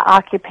heard of that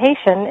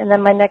occupation. And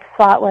then my next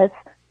thought was,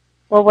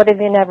 well, what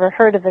have you never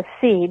heard of a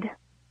seed?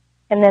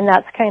 And then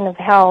that's kind of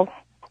how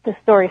the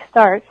story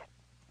starts,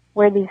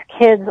 where these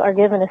kids are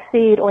given a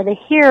seed, or they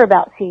hear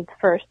about seeds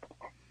first.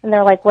 And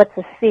they're like, what's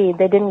a seed?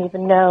 They didn't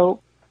even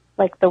know,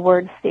 the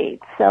word seed.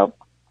 So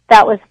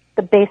that was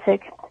the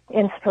basic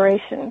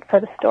inspiration for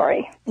the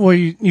story. Well,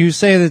 you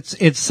say that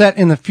it's set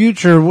in the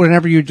future.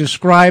 Whenever you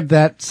describe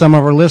that, some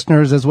of our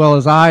listeners, as well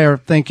as I, are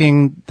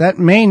thinking that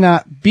may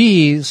not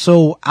be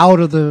so out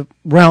of the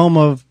realm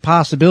of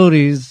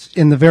possibilities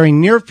in the very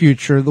near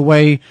future, the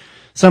way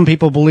some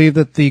people believe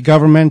that the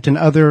government and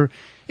other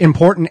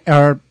important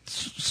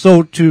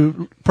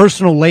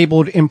personal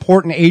labeled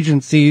important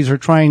agencies are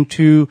trying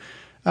to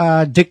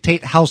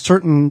dictate how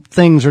certain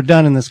things are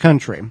done in this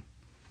country.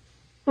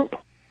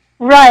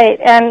 Right,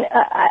 and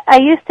I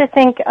used to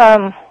think,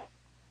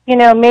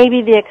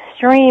 maybe the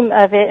extreme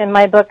of it in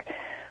my book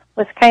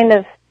was kind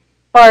of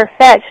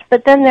far-fetched,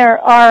 but then there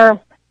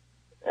are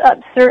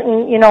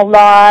certain,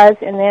 laws,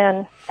 and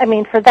then,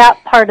 for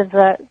that part of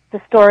the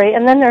story,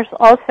 and then there's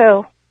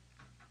also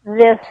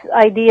this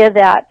idea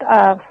that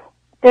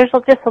there's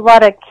just a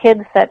lot of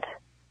kids that,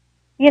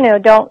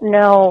 don't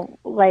know,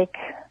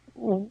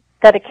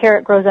 that a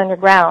carrot grows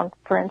underground,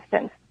 for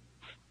instance.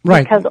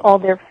 Right. Because all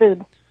their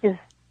food is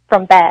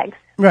from bags.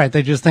 Right.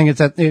 They just think it's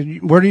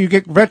where do you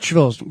get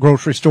vegetables?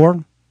 Grocery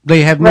store.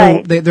 They have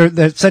right.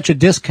 There's such a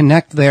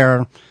disconnect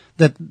there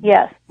that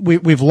yes.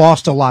 We've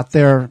lost a lot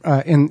there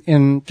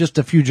in just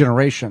a few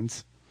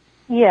generations.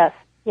 Yes.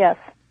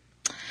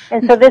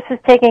 And so this is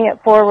taking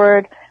it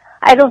forward.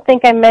 I don't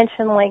think I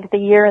mentioned the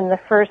year in the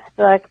first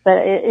book, but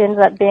it ends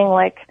up being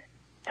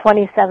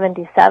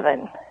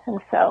 2077. And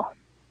so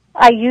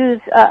I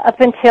use, up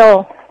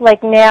until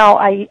now,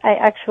 I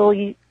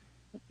actually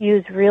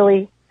use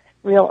really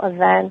real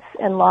events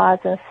and laws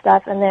and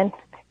stuff. And then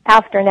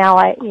after now,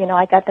 I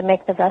got to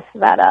make the rest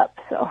of that up.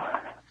 So.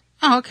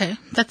 Oh, okay.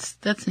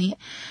 That's neat.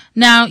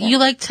 Now, you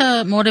like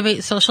to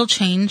motivate social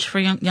change for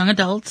young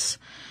adults,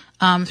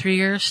 through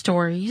your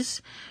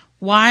stories.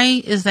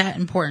 Why is that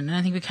important? And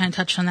I think we kind of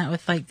touched on that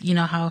with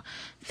how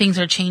things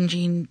are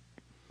changing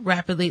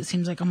rapidly. It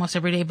seems like almost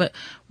every day, but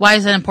why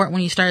is that important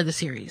when you started the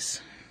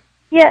series?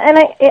 Yeah, and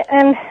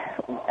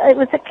it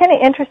was kind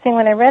of interesting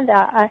when I read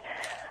that.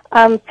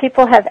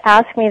 People have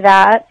asked me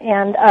that,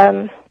 and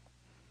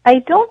I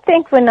don't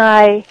think when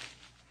I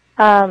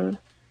wrote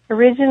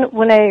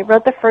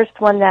the first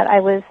one that I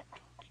was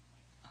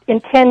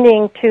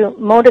intending to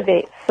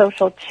motivate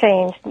social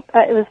change.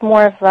 It was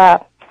more of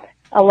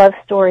a love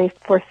story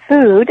for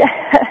food.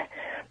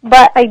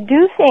 But I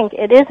do think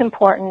it is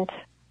important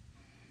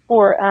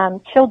for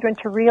children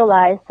to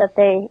realize that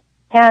they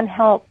can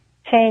help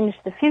change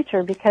the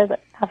future, because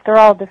after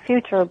all, the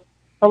future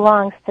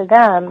belongs to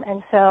them.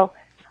 And so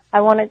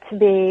I want it to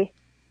be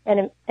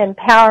an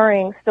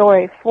empowering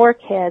story for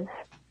kids.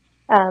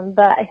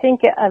 But I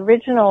think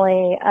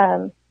originally,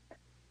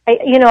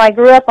 I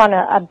grew up on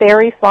a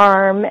berry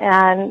farm,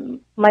 and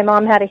my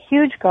mom had a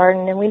huge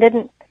garden, and we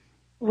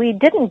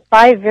didn't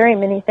buy very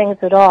many things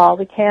at all.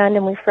 We canned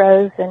and we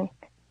froze, and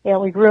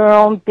we grew our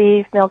own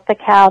beef, milked the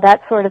cow,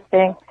 that sort of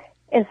thing.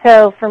 And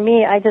so for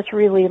me, I just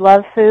really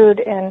love food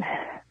and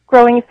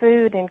growing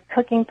food and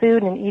cooking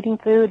food and eating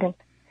food, and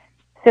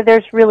so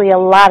there's really a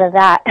lot of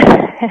that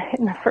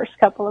in the first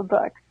couple of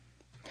books.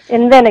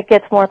 And then it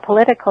gets more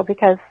political,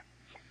 because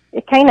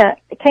it kind of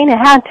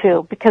had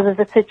to, because of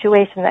the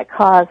situation that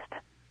caused,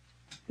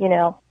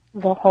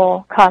 the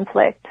whole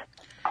conflict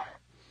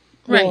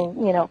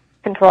being,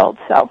 controlled.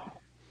 So,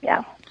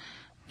 yeah.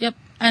 Yep.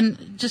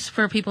 And just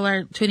for people that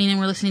are tuning in,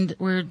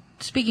 we're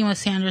speaking with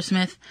Sandra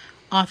Smith,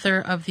 author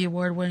of the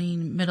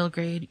award-winning middle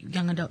grade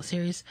young adult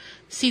series,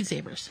 Seed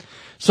Savers.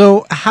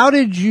 So how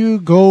did you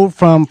go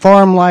from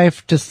farm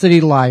life to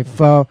city life?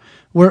 How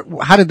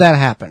did that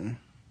happen?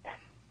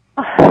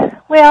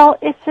 Well,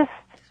 it's just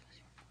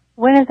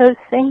one of those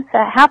things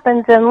that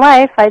happens in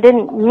life. I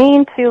didn't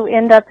mean to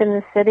end up in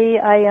the city.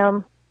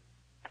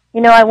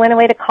 I went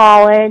away to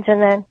college,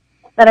 and then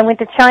I went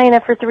to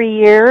China for 3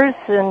 years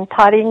and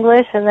taught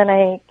English, and then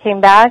I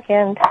came back,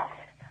 and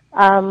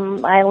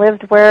I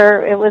lived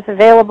where it was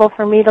available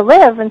for me to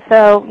live. And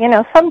so,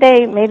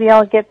 someday maybe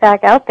I'll get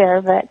back out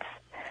there, but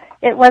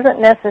it wasn't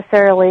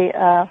necessarily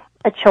a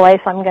choice.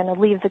 I'm going to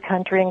leave the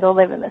country and go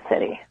live in the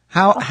city.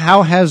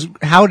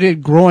 How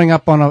did growing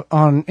up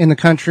in the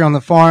country on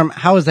the farm,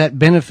 how has that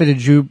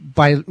benefited you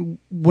by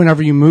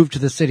whenever you moved to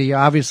the city?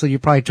 Obviously, you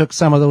probably took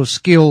some of those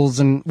skills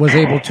and was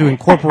able to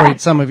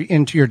incorporate some of it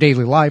into your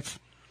daily life.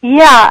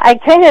 Yeah, I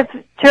kind of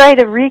try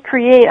to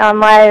recreate on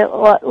my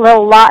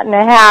little lot and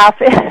a half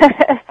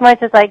as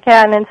much as I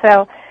can. And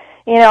so,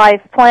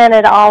 I've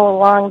planted all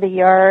along the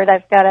yard.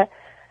 I've got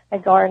a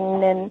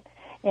garden,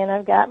 and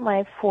I've got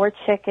my 4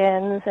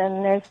 chickens,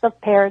 and there's the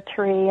pear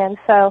tree. And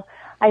so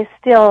I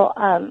still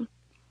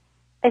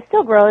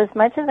grow as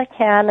much as I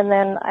can. And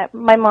then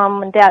my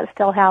mom and dad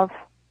still have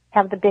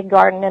the big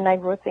garden, and I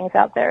grow things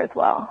out there as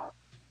well.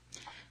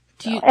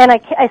 And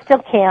I still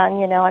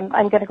can,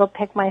 I'm going to go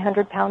pick my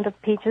 100-pound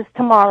of peaches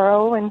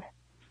tomorrow and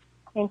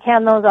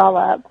can those all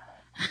up.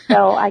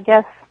 So I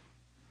guess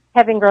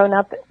having grown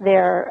up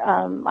there,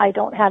 I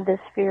don't have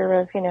this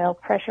fear of,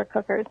 pressure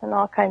cookers and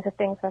all kinds of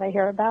things that I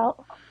hear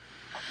about.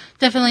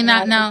 Definitely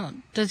not. Now,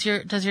 does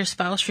your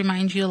spouse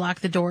remind you to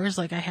lock the doors?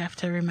 Like I have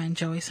to remind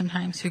Joey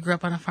sometimes, who grew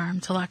up on a farm,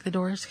 to lock the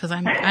doors, because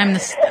I'm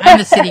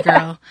the city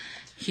girl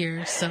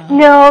here. So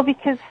no,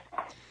 because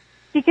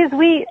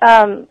we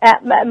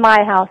at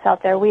my house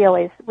out there, we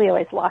always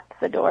locked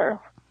the door.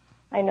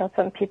 I know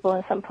some people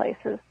in some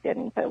places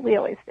didn't, but we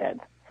always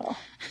did. So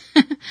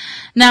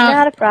now,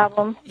 not a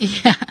problem.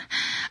 Yeah,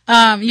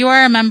 you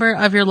are a member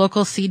of your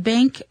local seed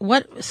bank.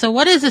 What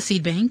is a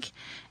seed bank,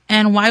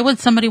 and why would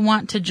somebody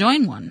want to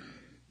join one?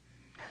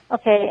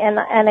 Okay,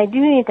 and I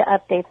do need to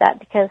update that,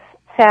 because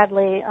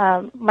sadly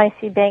my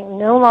seed bank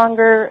no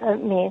longer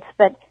meets,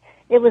 but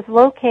it was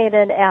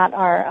located at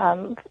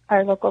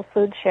our local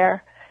food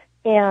share.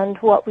 And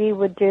what we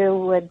would do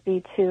would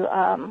be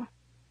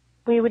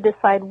we would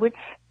decide which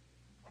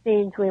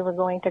seeds we were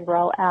going to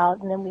grow out,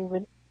 and then we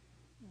would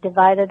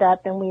divide it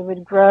up, and we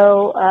would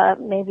grow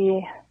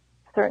maybe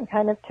a certain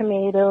kind of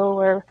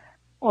tomato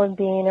or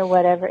bean or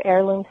whatever,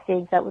 heirloom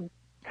seeds that would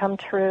come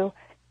true,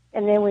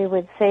 and then we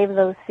would save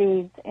those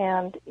seeds.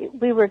 And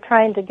we were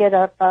trying to get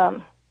up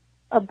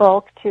a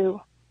bulk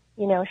to,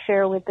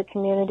 share with the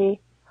community.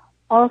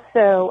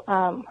 Also,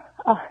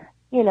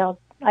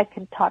 I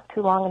could talk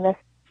too long on this.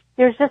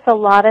 There's just a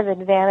lot of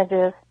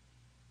advantages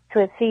to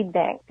a seed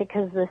bank,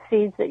 because the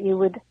seeds that you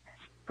would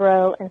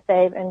grow and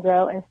save and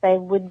grow and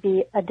save would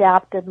be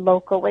adapted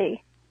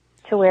locally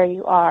to where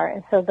you are.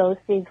 And so those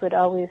seeds would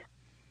always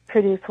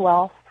produce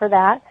well for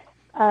that.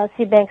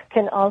 Seed banks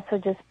can also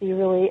just be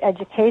really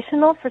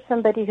educational for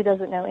somebody who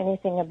doesn't know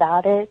anything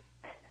about it.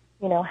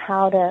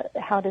 How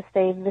to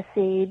save the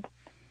seed,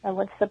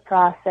 what's the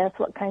process,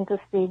 what kinds of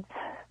seeds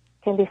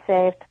can be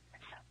saved.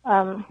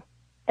 And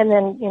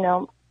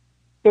then,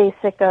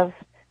 basic of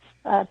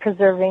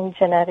preserving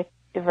genetic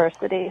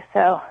diversity.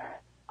 So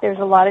there's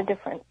a lot of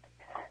different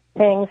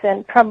things,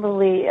 and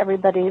probably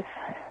everybody's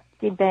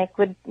seed bank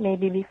would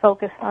maybe be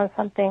focused on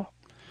something.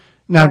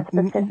 Now,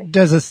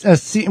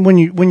 does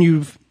when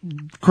you've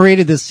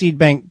created this seed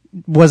bank,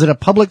 was it a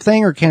public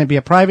thing, or can it be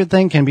a private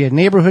thing? Can it be a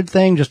neighborhood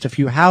thing, just a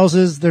few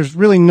houses? There's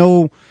really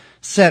no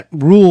set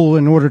rule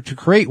in order to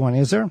create one,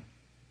 is there?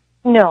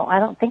 No, I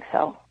don't think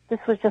so. This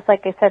was just,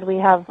 like I said, we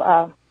have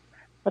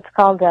what's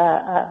called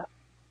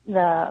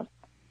the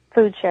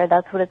food share.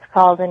 That's what it's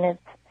called, and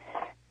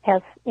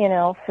has,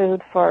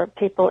 food for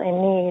people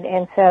in need.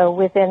 And so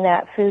within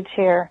that food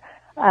share,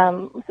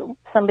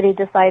 somebody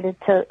decided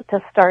to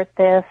start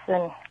this,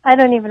 and I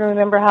don't even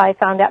remember how I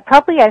found out.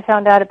 Probably I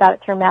found out about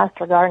it through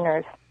Master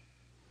Gardeners.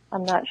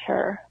 I'm not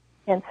sure.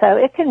 And so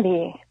it can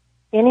be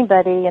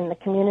anybody in the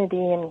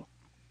community, and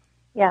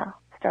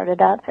start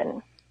it up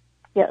and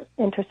get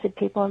interested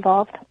people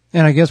involved.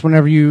 And I guess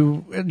whenever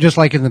you, just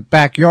like in the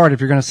backyard, if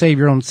you're going to save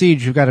your own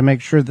seeds, you've got to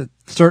make sure that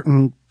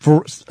certain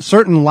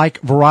like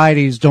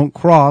varieties don't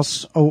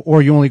cross,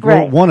 or you only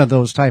grow one of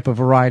those type of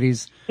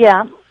varieties.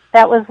 Yeah,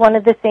 that was one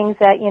of the things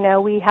that,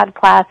 we had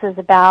classes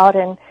about.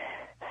 And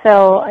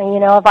so,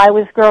 if I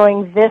was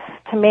growing this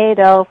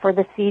tomato for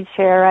the seed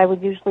share, I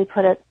would usually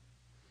put it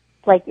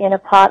like in a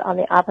pot on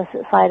the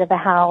opposite side of the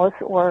house,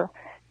 or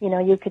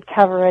you could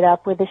cover it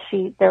up with a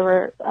sheet.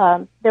 There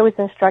was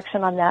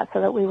instruction on that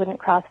so that we wouldn't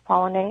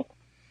cross-pollinate.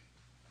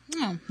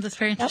 Oh, that's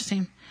very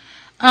interesting.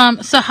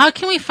 So how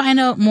can we find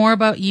out more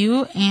about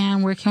you,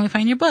 and where can we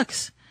find your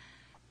books?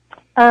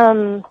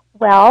 I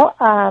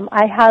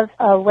have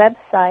a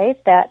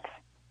website that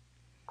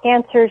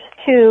answers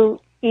to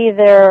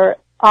either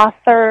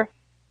author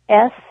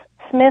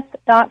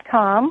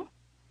smith.com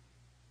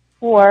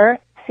or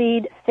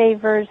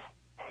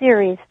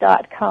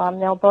seedsaversseries.com.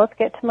 They'll both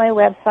get to my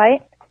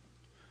website.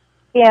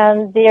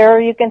 And there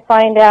you can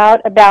find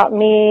out about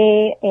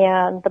me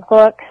and the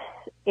books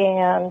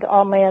and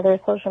all my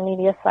other social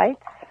media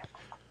sites.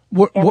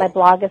 My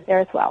blog is there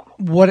as well.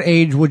 What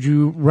age would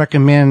you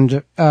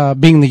recommend,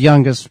 being the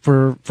youngest,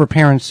 for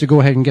parents to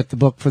go ahead and get the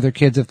book for their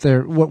kids? If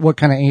they're what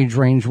kind of age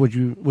range would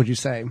you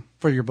say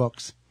for your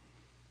books?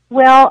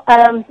 Well,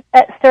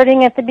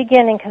 starting at the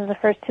beginning, because the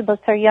first two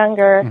books are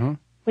younger. Mm-hmm.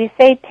 We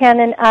say 10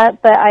 and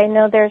up, but I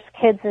know there's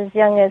kids as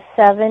young as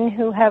 7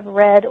 who have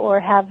read or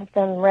have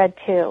them read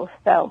too.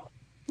 So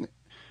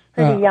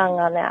pretty young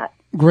on that.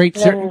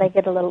 Then they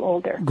get a little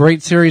older.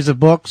 Great series of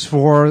books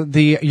for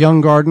the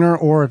young gardener,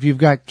 or if you've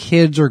got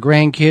kids or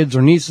grandkids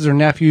or nieces or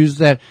nephews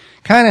that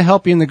kind of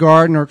help you in the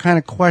garden or kind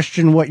of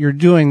question what you're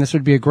doing. This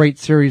would be a great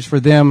series for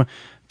them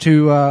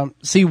to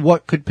see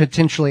what could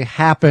potentially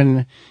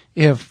happen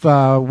if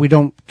we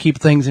don't keep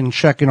things in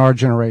check in our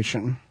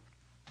generation.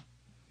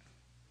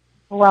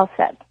 Well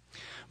said.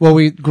 Well,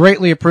 we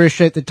greatly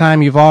appreciate the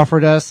time you've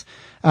offered us,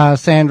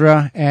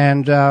 Sandra,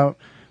 and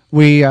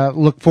we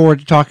look forward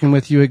to talking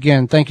with you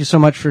again. Thank you so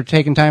much for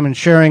taking time and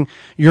sharing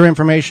your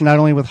information, not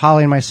only with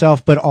Holly and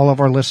myself, but all of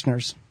our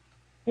listeners.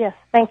 Yes,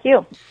 thank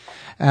you.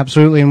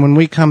 Absolutely. And when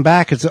we come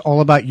back, it's all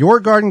about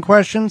your garden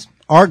questions,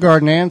 our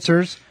garden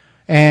answers,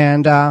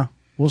 and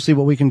we'll see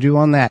what we can do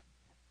on that.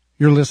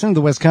 You're listening to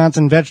the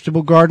Wisconsin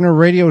Vegetable Gardener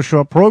Radio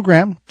Show,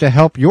 program to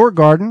help your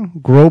garden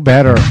grow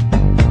better.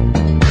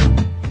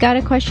 Got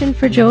a question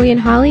for Joey and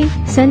Holly?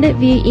 Send it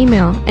via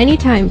email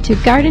anytime to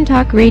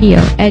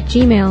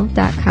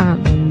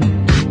gardentalkradio@gmail.com.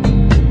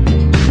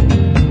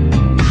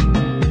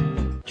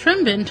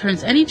 Trim Bin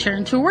turns any chair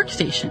into a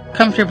workstation.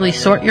 Comfortably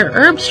sort your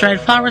herbs, dried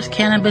flowers,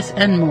 cannabis,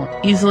 and more.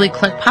 Easily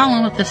collect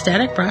pollen with a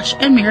static brush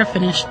and mirror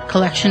finished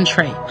collection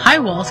tray. High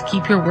walls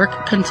keep your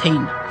work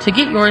contained. To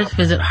get yours,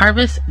 visit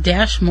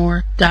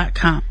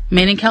harvest-more.com.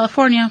 Made in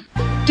California.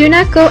 Do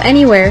not go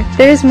anywhere.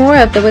 There is more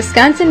of the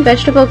Wisconsin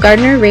Vegetable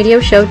Gardener Radio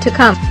Show to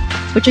come,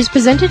 which is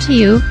presented to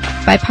you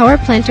by Power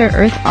Planter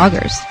Earth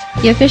Augers,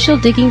 the official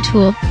digging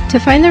tool. To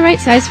find the right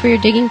size for your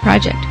digging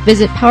project,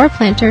 visit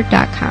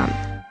powerplanter.com.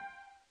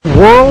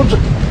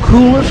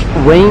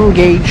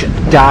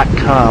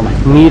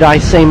 World'sCoolestRainGauge.com. Need I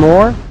say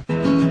more?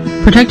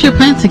 Protect your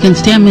plants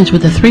against damage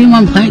with a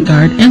 3-in-1 plant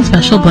guard and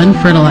special blend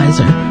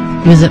fertilizer.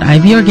 Visit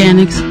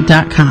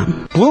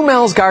ivorganics.com. Blue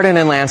Mel's Garden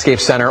and Landscape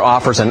Center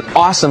offers an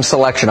awesome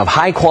selection of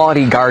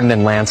high-quality garden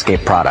and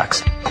landscape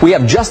products. We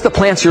have just the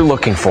plants you're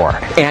looking for: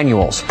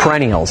 annuals,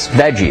 perennials,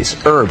 veggies,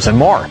 herbs, and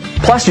more.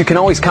 Plus, you can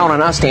always count on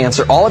us to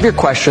answer all of your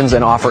questions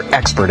and offer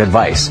expert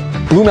advice.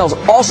 Blue Mel's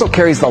also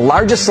carries the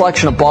largest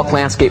selection of bulk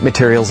landscape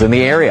materials in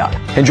the area.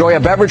 Enjoy a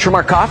beverage from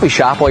our coffee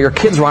shop while your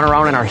kids run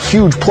around in our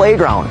huge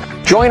playground.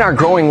 Join our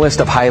growing list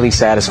of highly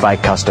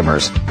satisfied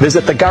customers.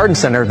 Visit the garden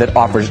center that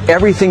offers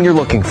everything you're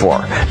looking for.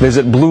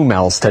 Visit Blue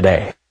Mel's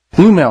today.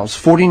 Blue Mel's,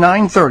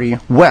 4930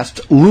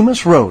 West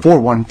Loomis Road,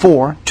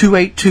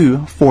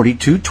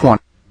 414-282-4220.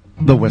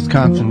 The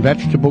Wisconsin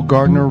Vegetable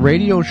Gardener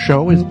Radio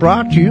Show is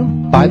brought to you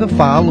by the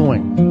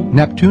following: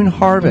 Neptune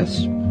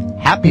Harvest,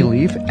 Happy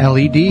Leaf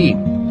LED,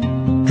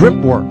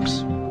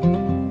 Dripworks,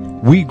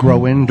 We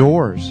Grow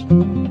Indoors,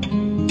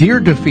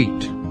 Deer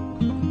Defeat,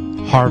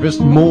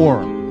 Harvest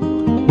More,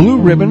 Blue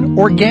Ribbon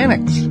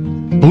Organics,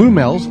 Blue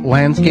Mel's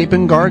Landscape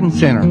and Garden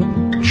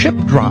Center, Chip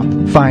Drop.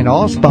 Find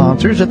all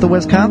sponsors at the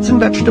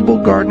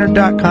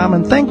WisconsinVegetableGardener.com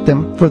and thank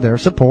them for their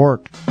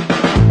support.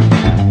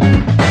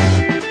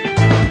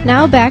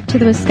 Now back to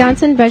the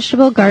Wisconsin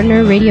Vegetable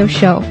Gardener Radio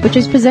Show, which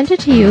is presented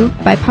to you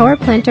by Power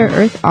Planter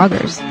Earth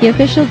Augers, the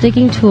official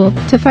digging tool.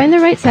 To find the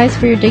right size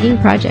for your digging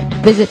project,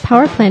 visit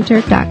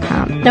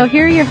powerplanter.com. Now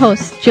here are your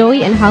hosts,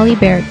 Joey and Holly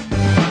Baird.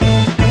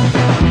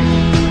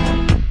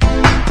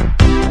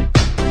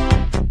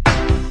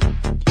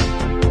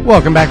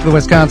 Welcome back to the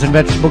Wisconsin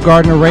Vegetable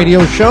Gardener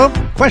Radio Show.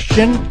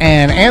 question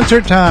and answer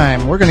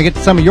time. We're going to get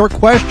to some of your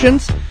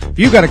questions. If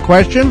you've got a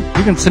question,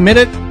 you can submit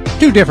it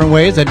 2 different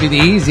ways. That'd be the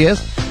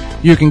easiest.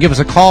 You can give us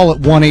a call at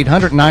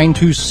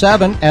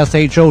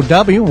 1-800-927-SHOW,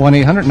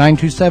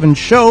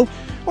 1-800-927-SHOW,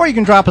 or you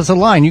can drop us a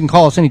line. You can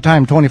call us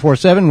anytime,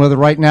 24/7, whether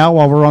right now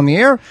while we're on the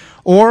air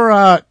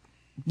or,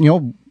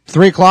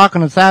 3 o'clock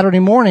on a Saturday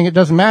morning. It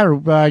doesn't matter.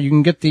 You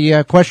can get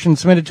the question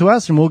submitted to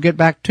us, and we'll get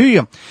back to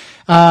you.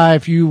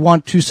 If you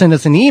want to send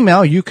us an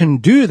email, you can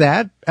do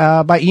that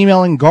by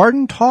emailing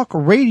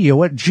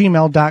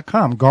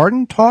gardentalkradio@gmail.com.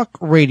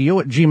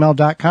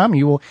 gardentalkradio@gmail.com.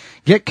 You will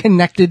get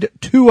connected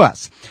to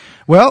us.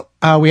 Well,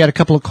 we had a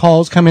couple of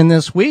calls come in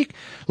this week.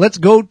 Let's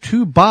go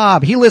to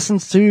Bob. He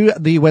listens to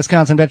the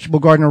Wisconsin Vegetable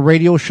Gardener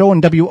radio show on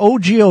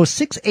WOGO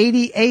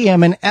 680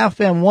 AM and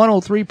FM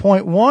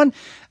 103.1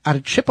 out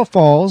of Chippewa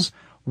Falls,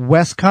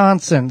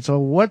 Wisconsin. So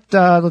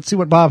let's see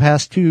what Bob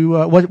has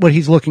to, what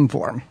he's looking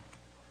for.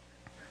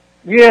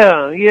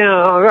 Yeah.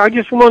 I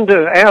just wanted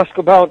to ask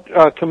about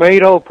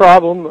tomato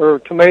problem or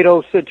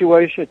tomato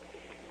situation.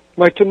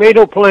 My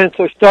tomato plants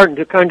are starting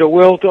to kind of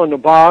wilt on the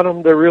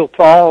bottom. They're real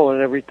tall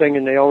and everything,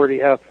 and they already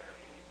have.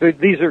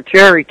 These are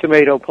cherry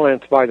tomato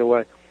plants, by the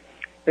way.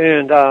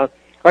 And I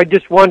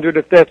just wondered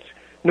if that's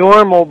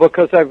normal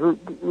because I've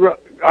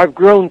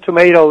grown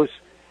tomatoes,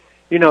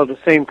 the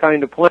same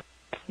kind of plants,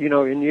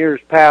 in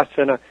years past,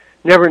 and I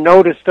never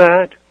noticed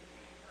that.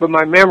 But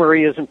my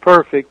memory isn't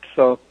perfect,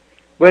 so.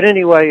 But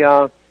anyway,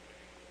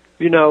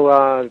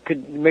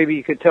 maybe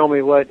you could tell me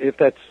if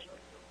that's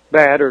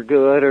bad or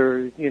good,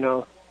 or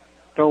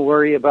don't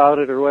worry about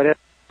it or whatever.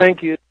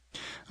 Thank you.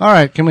 All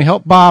right. Can we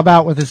help Bob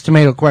out with his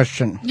tomato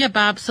question? Yeah,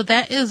 Bob. So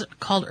that is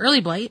called early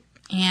blight,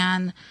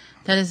 and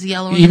that is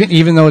yellowing.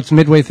 Even though it's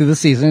midway through the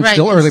season, it's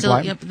still early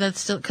blight. Yep, that's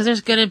still, because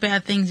there's good and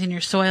bad things in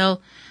your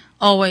soil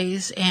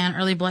always, and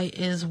early blight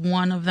is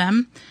one of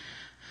them.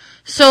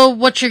 So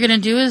what you're going to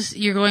do is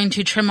you're going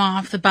to trim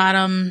off the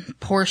bottom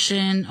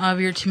portion of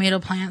your tomato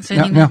plants.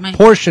 Now,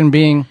 portion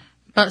being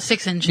about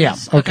 6 inches. Yeah.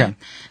 Okay.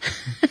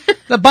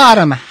 The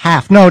bottom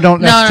half.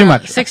 That's too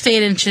much. 6 to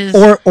 8 inches.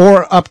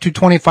 Or up to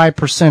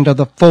 25% of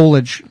the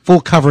foliage,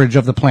 full coverage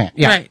of the plant.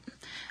 Yeah. Right.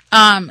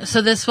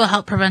 So this will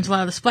help prevent a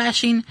lot of the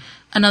splashing.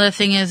 Another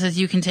thing is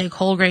you can take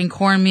whole grain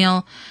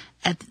cornmeal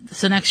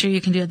so next year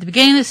you can do it at the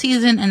beginning of the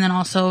season, and then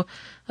also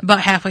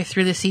about halfway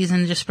through the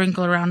season, just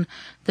sprinkle it around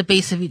the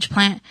base of each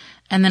plant.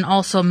 And then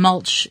also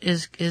mulch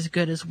is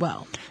good as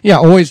well. Yeah,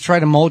 always try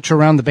to mulch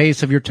around the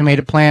base of your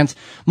tomato plants.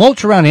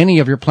 Mulch around any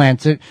of your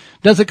plants. It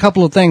does a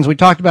couple of things. We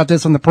talked about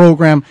this on the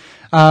program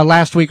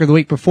last week or the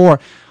week before.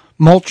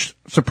 Mulch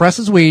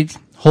suppresses weeds,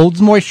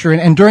 holds moisture,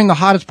 and during the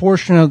hottest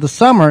portion of the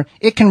summer,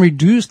 it can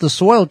reduce the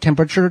soil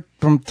temperature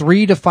from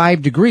 3 to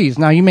 5 degrees.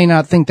 Now, you may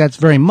not think that's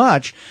very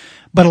much,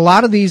 but a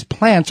lot of these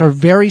plants are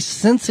very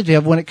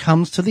sensitive when it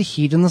comes to the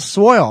heat in the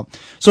soil.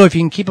 So if you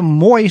can keep them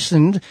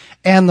moistened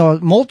and the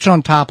mulch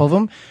on top of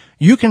them,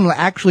 you can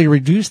actually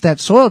reduce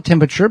that soil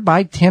temperature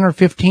by 10 or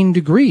 15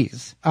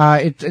 degrees.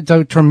 It's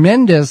a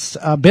tremendous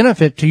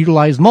benefit to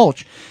utilize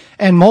mulch.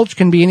 And mulch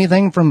can be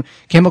anything from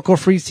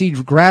chemical-free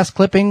seed grass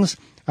clippings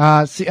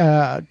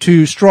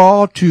to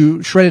straw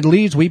to shredded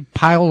leaves. We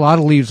pile a lot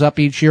of leaves up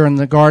each year in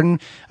the garden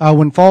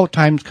when fall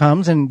time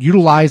comes and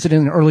utilize it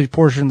in the early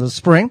portion of the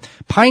spring.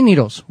 Pine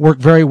needles work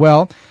very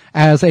well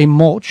as a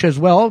mulch as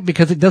well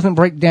because it doesn't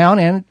break down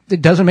and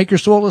it doesn't make your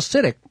soil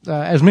acidic.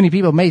 As many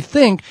people may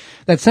think,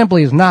 that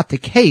simply is not the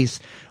case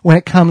when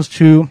it comes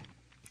to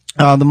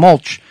the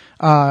mulch.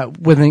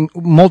 With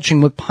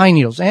mulching with pine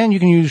needles, and you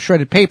can use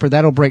shredded paper.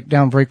 That'll break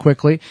down very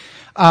quickly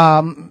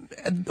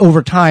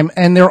over time.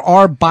 And there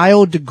are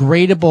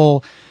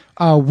biodegradable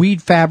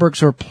weed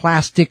fabrics or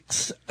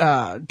plastics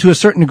to a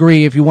certain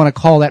degree, if you want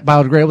to call that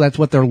biodegradable. That's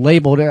what they're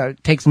labeled.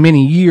 It takes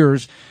many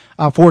years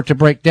for it to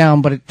break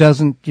down, but it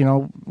doesn't,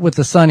 with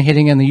the sun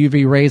hitting and the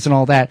UV rays and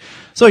all that.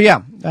 So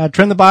yeah,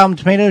 trim the bottom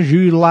tomatoes,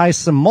 utilize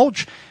some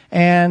mulch,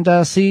 and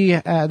see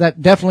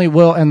that definitely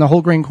will, and the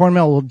whole grain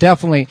cornmeal will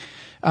definitely.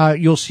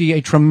 You'll see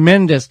a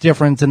tremendous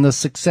difference in the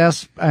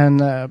success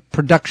and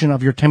production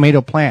of your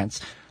tomato plants.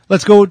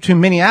 Let's go to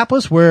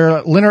Minneapolis,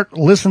 where Leonard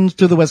listens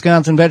to the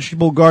Wisconsin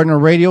Vegetable Gardener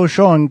radio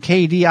show on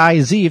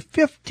KDIZ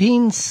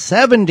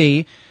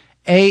 1570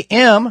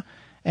 AM.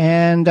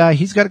 And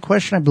he's got a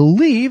question, I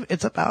believe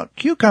it's about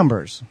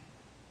cucumbers.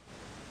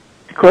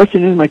 The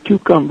question is, my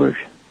cucumbers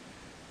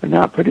are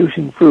not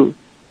producing fruit.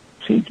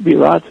 Seems to be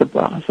lots of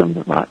blossoms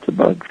and lots of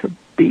bugs or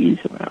bees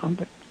around,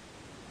 but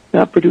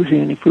not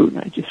producing any fruit,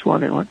 and I just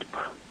wondering what the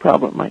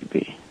problem might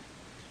be. In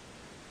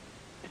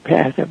the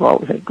past, I've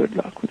always had good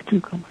luck with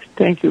cucumbers.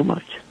 Thank you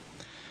much.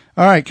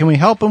 All right, can we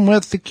help him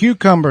with the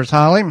cucumbers,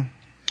 Holly?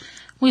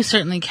 We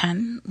certainly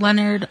can,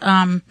 Leonard.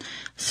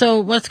 So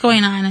what's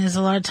going on is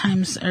a lot of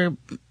times,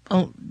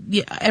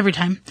 every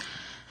time,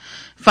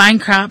 vine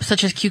crops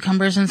such as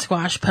cucumbers and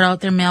squash put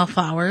out their male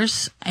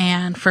flowers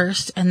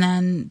first, and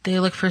then they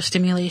look for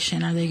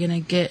stimulation. Are they going to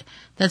get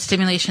that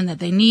stimulation that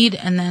they need?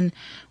 And then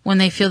when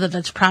they feel that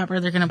that's proper,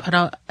 they're going to put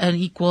out an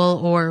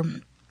equal or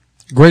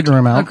greater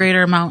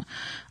amount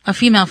of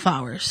female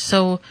flowers.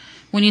 So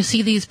when you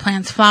see these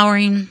plants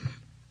flowering,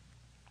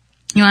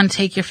 you want to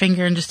take your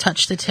finger and just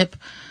touch the tip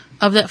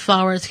of that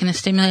flower. It's going to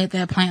stimulate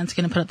that plant. It's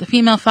going to put up the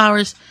female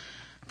flowers.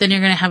 Then you're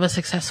going to have a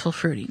successful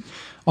fruiting.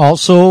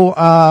 Also,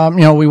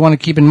 we want to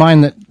keep in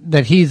mind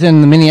that he's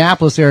in the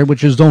Minneapolis area,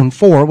 which is zone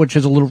 4, which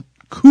is a little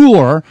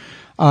cooler.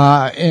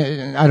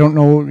 I don't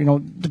know,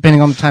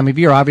 depending on the time of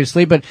year,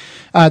 obviously, but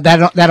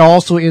that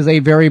also is a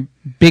very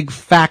big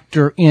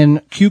factor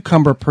in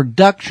cucumber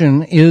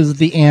production is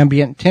the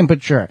ambient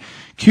temperature.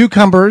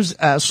 Cucumbers,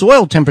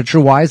 soil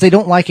temperature-wise, they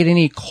don't like it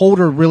any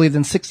colder really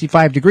than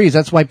 65 degrees.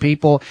 That's why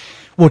people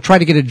will try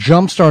to get a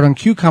jump start on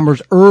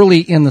cucumbers early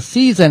in the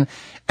season,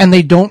 and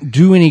they don't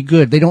do any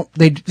good.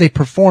 They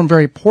perform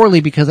very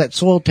poorly because that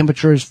soil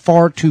temperature is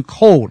far too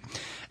cold.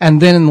 And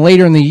then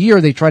later in the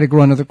year, they try to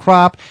grow another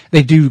crop.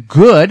 They do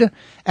good.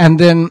 And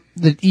then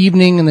the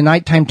evening and the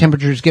nighttime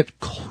temperatures get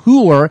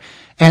cooler,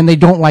 and they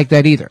don't like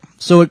that either.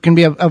 So it can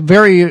be a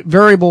very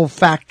variable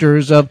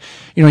factors of,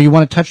 you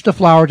want to touch the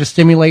flower to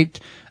stimulate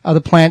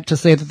the plant to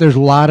say that there's a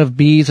lot of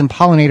bees and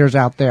pollinators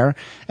out there.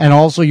 And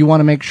also you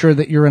want to make sure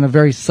that you're in a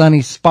very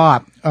sunny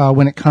spot,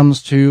 when it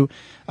comes to,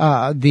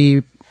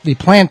 the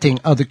planting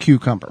of the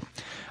cucumber.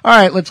 All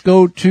right, let's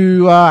go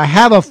to, I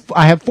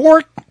have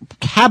 4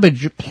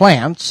 cabbage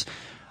plants,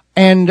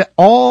 and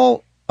I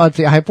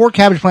have 4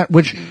 cabbage plants,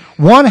 which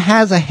one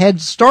has a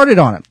head started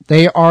on it.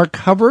 They are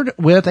covered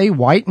with a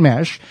white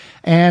mesh,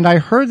 and I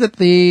heard that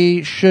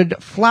they should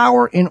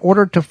flower in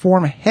order to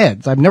form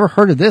heads. I've never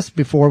heard of this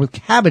before with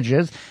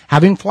cabbages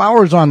having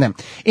flowers on them.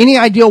 Any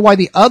idea why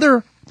the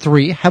other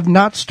 3 have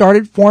not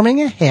started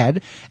forming a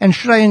head, and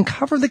should I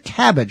uncover the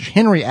cabbage?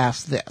 Henry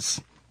asked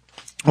this.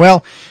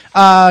 Well,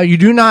 you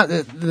do not,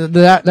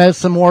 that's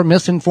some more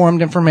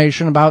misinformed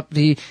information about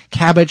the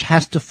cabbage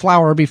has to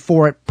flower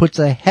before it puts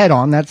a head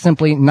on. That's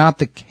simply not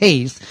the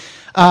case.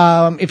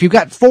 If you've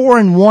got 4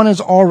 and 1 is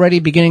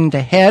already beginning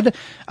to head,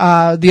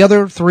 the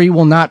other 3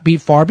 will not be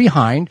far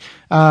behind.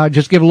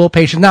 Just give a little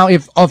patience. Now,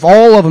 if of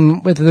all of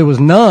them, if there was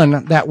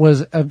none that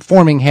was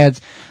forming heads,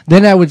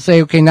 then I would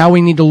say, okay, now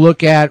we need to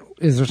look at,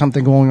 is there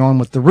something going on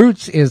with the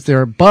roots? Is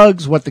there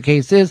bugs? What the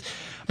case is?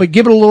 But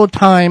give it a little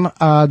time.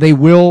 They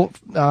will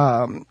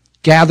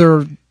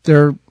gather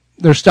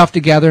their stuff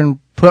together and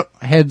put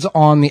heads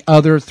on the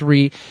other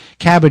 3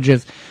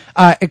 cabbages.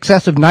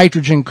 Excessive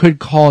nitrogen could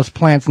cause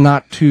plants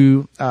not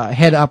to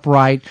head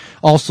upright.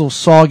 Also,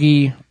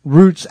 soggy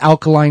roots,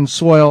 alkaline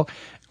soil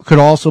could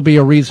also be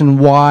a reason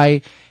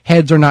why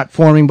heads are not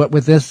forming. But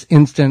with this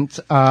instant,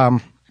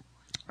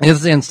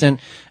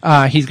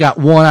 he's got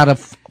 1 out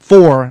of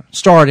 4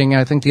 starting,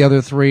 and I think the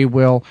other 3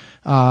 will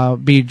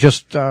be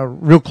just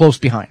real close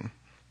behind.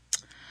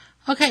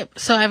 Okay,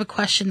 so I have a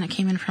question that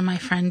came in from my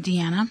friend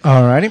Deanna.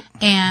 All righty.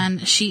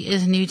 And she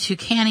is new to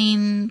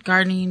canning,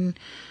 gardening,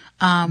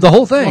 the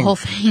whole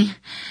thing.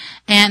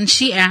 And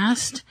she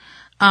had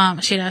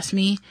asked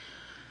me,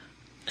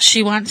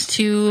 she wants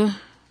to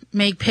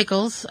make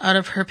pickles out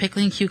of her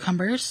pickling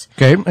cucumbers.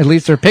 Okay, at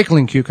least they're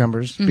pickling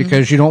cucumbers,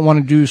 because you don't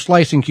want to do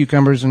slicing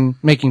cucumbers and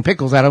making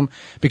pickles out of them,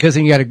 because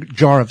then you got a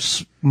jar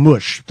of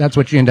mush. That's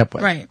what you end up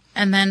with. Right.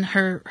 And then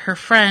her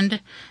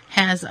friend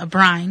has a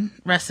brine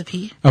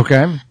recipe.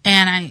 Okay.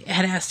 And I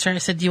had asked her, I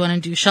said, do you want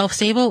to do shelf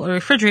stable or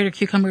refrigerator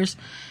cucumbers?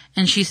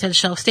 And she said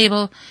shelf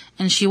stable.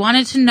 And she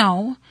wanted to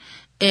know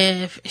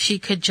if she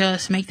could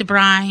just make the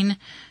brine,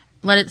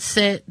 let it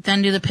sit,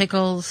 then do the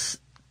pickles,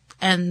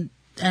 and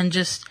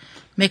just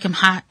make them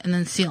hot and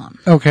then seal them.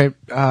 Okay.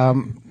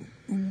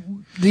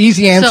 The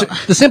easy answer,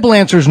 the simple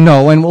answer is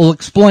no, and we'll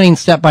explain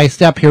step by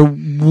step here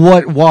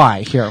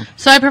why here.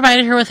 So I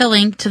provided her with a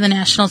link to the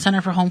National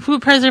Center for Home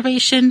Food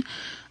Preservation.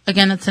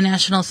 Again, it's the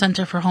National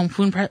Center for Home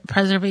Food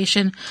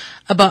Preservation,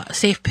 about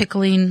safe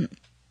pickling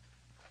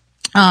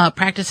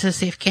practices,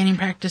 safe canning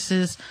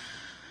practices,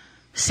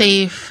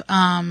 safe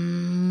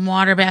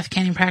water bath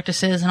canning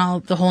practices, and all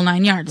the whole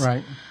 9 yards.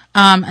 Right.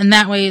 And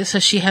that way, so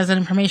she has that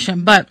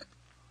information. But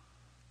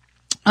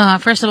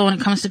first of all, when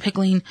it comes to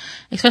pickling,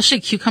 especially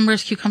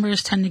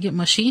cucumbers tend to get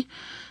mushy.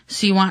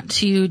 So you want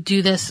to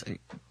do this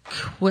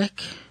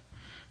quick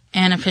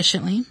and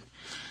efficiently.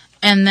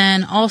 And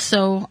then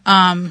also,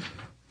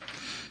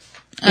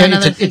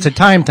 it's a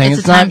time thing.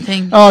 It's a time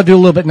thing. Oh, I'll do a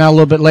little bit now, a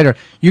little bit later.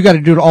 You got to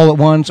do it all at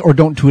once, or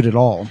don't do it at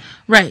all.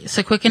 Right.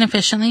 So quick and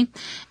efficiently.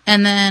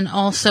 And then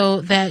also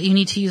that you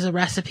need to use a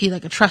recipe,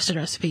 like a trusted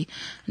recipe,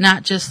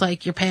 not just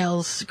like your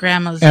pals,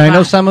 grandma's. And I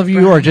know some of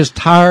you are just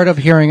tired of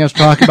hearing us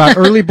talk about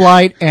early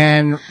blight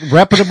and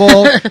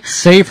reputable,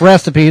 safe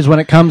recipes when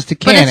it comes to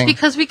canning. But it's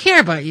because we care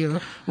about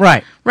you.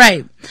 Right.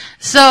 Right.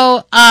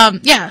 So, so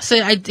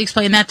I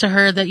explained that to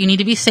her, that you need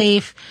to be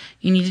safe.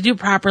 You need to do it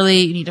properly.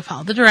 You need to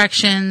follow the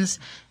directions.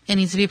 It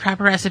needs to be a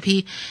proper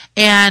recipe.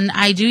 And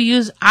I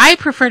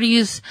prefer to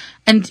use,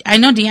 and I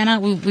know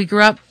Deanna, we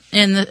grew up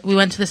we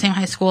went to the same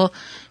high school.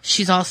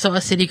 She's also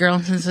a city girl,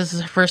 and since this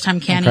is her first time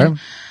canning,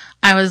 okay,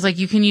 I was like,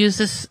 you can use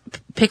this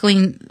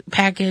pickling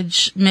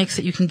package mix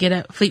that you can get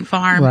at Fleet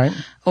Farm, right,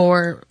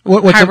 or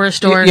hardware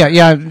store.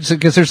 Yeah,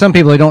 because there's some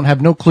people that don't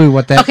have no clue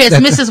what that. Okay, it's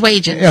Mrs.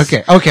 Wages.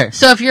 Okay.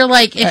 So if you're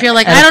like, I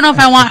don't know if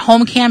I want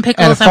home canned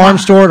pickles. At a farm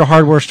store or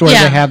hardware store, they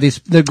have these.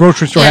 The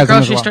grocery store has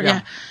them as well.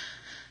 Yeah.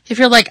 if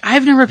you're like,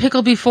 I've never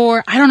pickled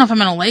before, I don't know if I'm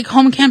going to like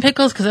home canned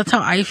pickles, because that's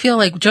how I feel.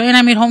 Like, Joey and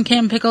I made home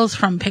canned pickles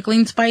from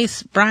Pickling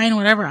Spice, Brian,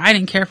 whatever. I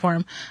didn't care for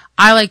them.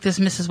 I like this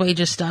Mrs.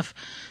 Wages stuff.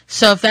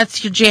 So if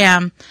that's your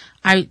jam,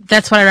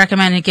 that's what I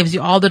recommend. It gives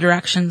you all the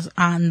directions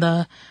on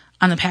the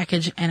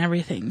package and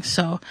everything.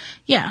 So,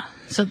 yeah.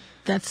 So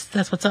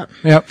that's what's up.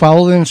 Yep,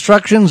 follow the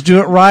instructions, do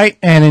it right,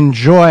 and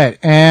enjoy it.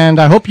 And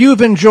I hope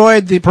you've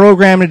enjoyed the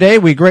program today.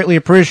 We greatly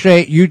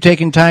appreciate you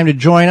taking time to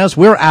join us.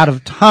 We're out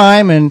of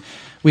time, and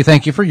we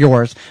thank you for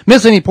yours.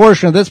 Miss any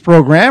portion of this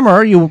program,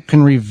 or you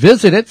can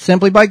revisit it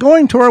simply by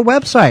going to our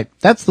website.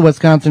 That's the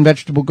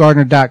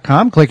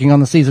WisconsinVegetableGardener.com, clicking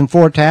on the Season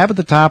 4 tab at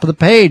the top of the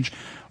page.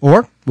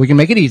 Or we can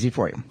make it easy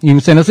for you. You can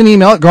send us an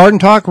email at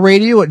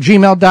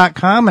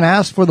gardentalkradio@gmail.com and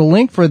ask for the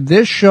link for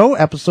this show,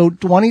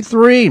 episode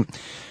 23.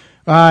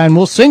 And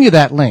we'll send you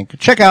that link.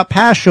 Check out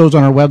past shows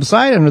on our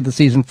website under the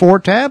Season 4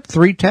 tab,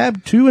 3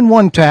 tab, 2 and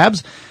 1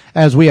 tabs,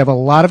 as we have a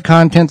lot of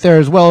content there,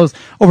 as well as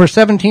over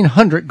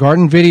 1,700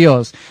 garden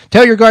videos.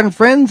 Tell your garden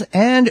friends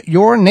and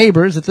your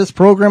neighbors that this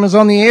program is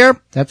on the air.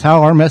 That's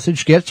how our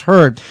message gets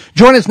heard.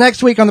 Join us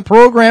next week on the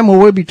program, where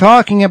we'll be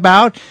talking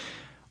about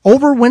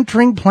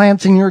overwintering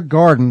plants in your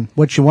garden,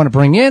 what you want to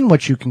bring in,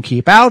 what you can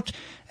keep out,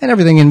 and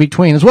everything in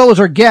between, as well as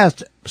our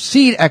guest,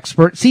 seed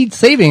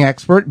saving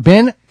expert,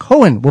 Ben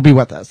Cohen, will be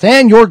with us,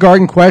 and your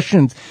garden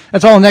questions.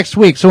 That's all next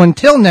week. So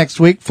until next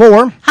week,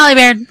 for Holly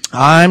Baird,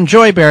 I'm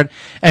Joy Baird,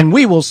 and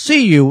we will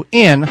see you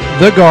in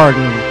the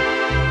garden.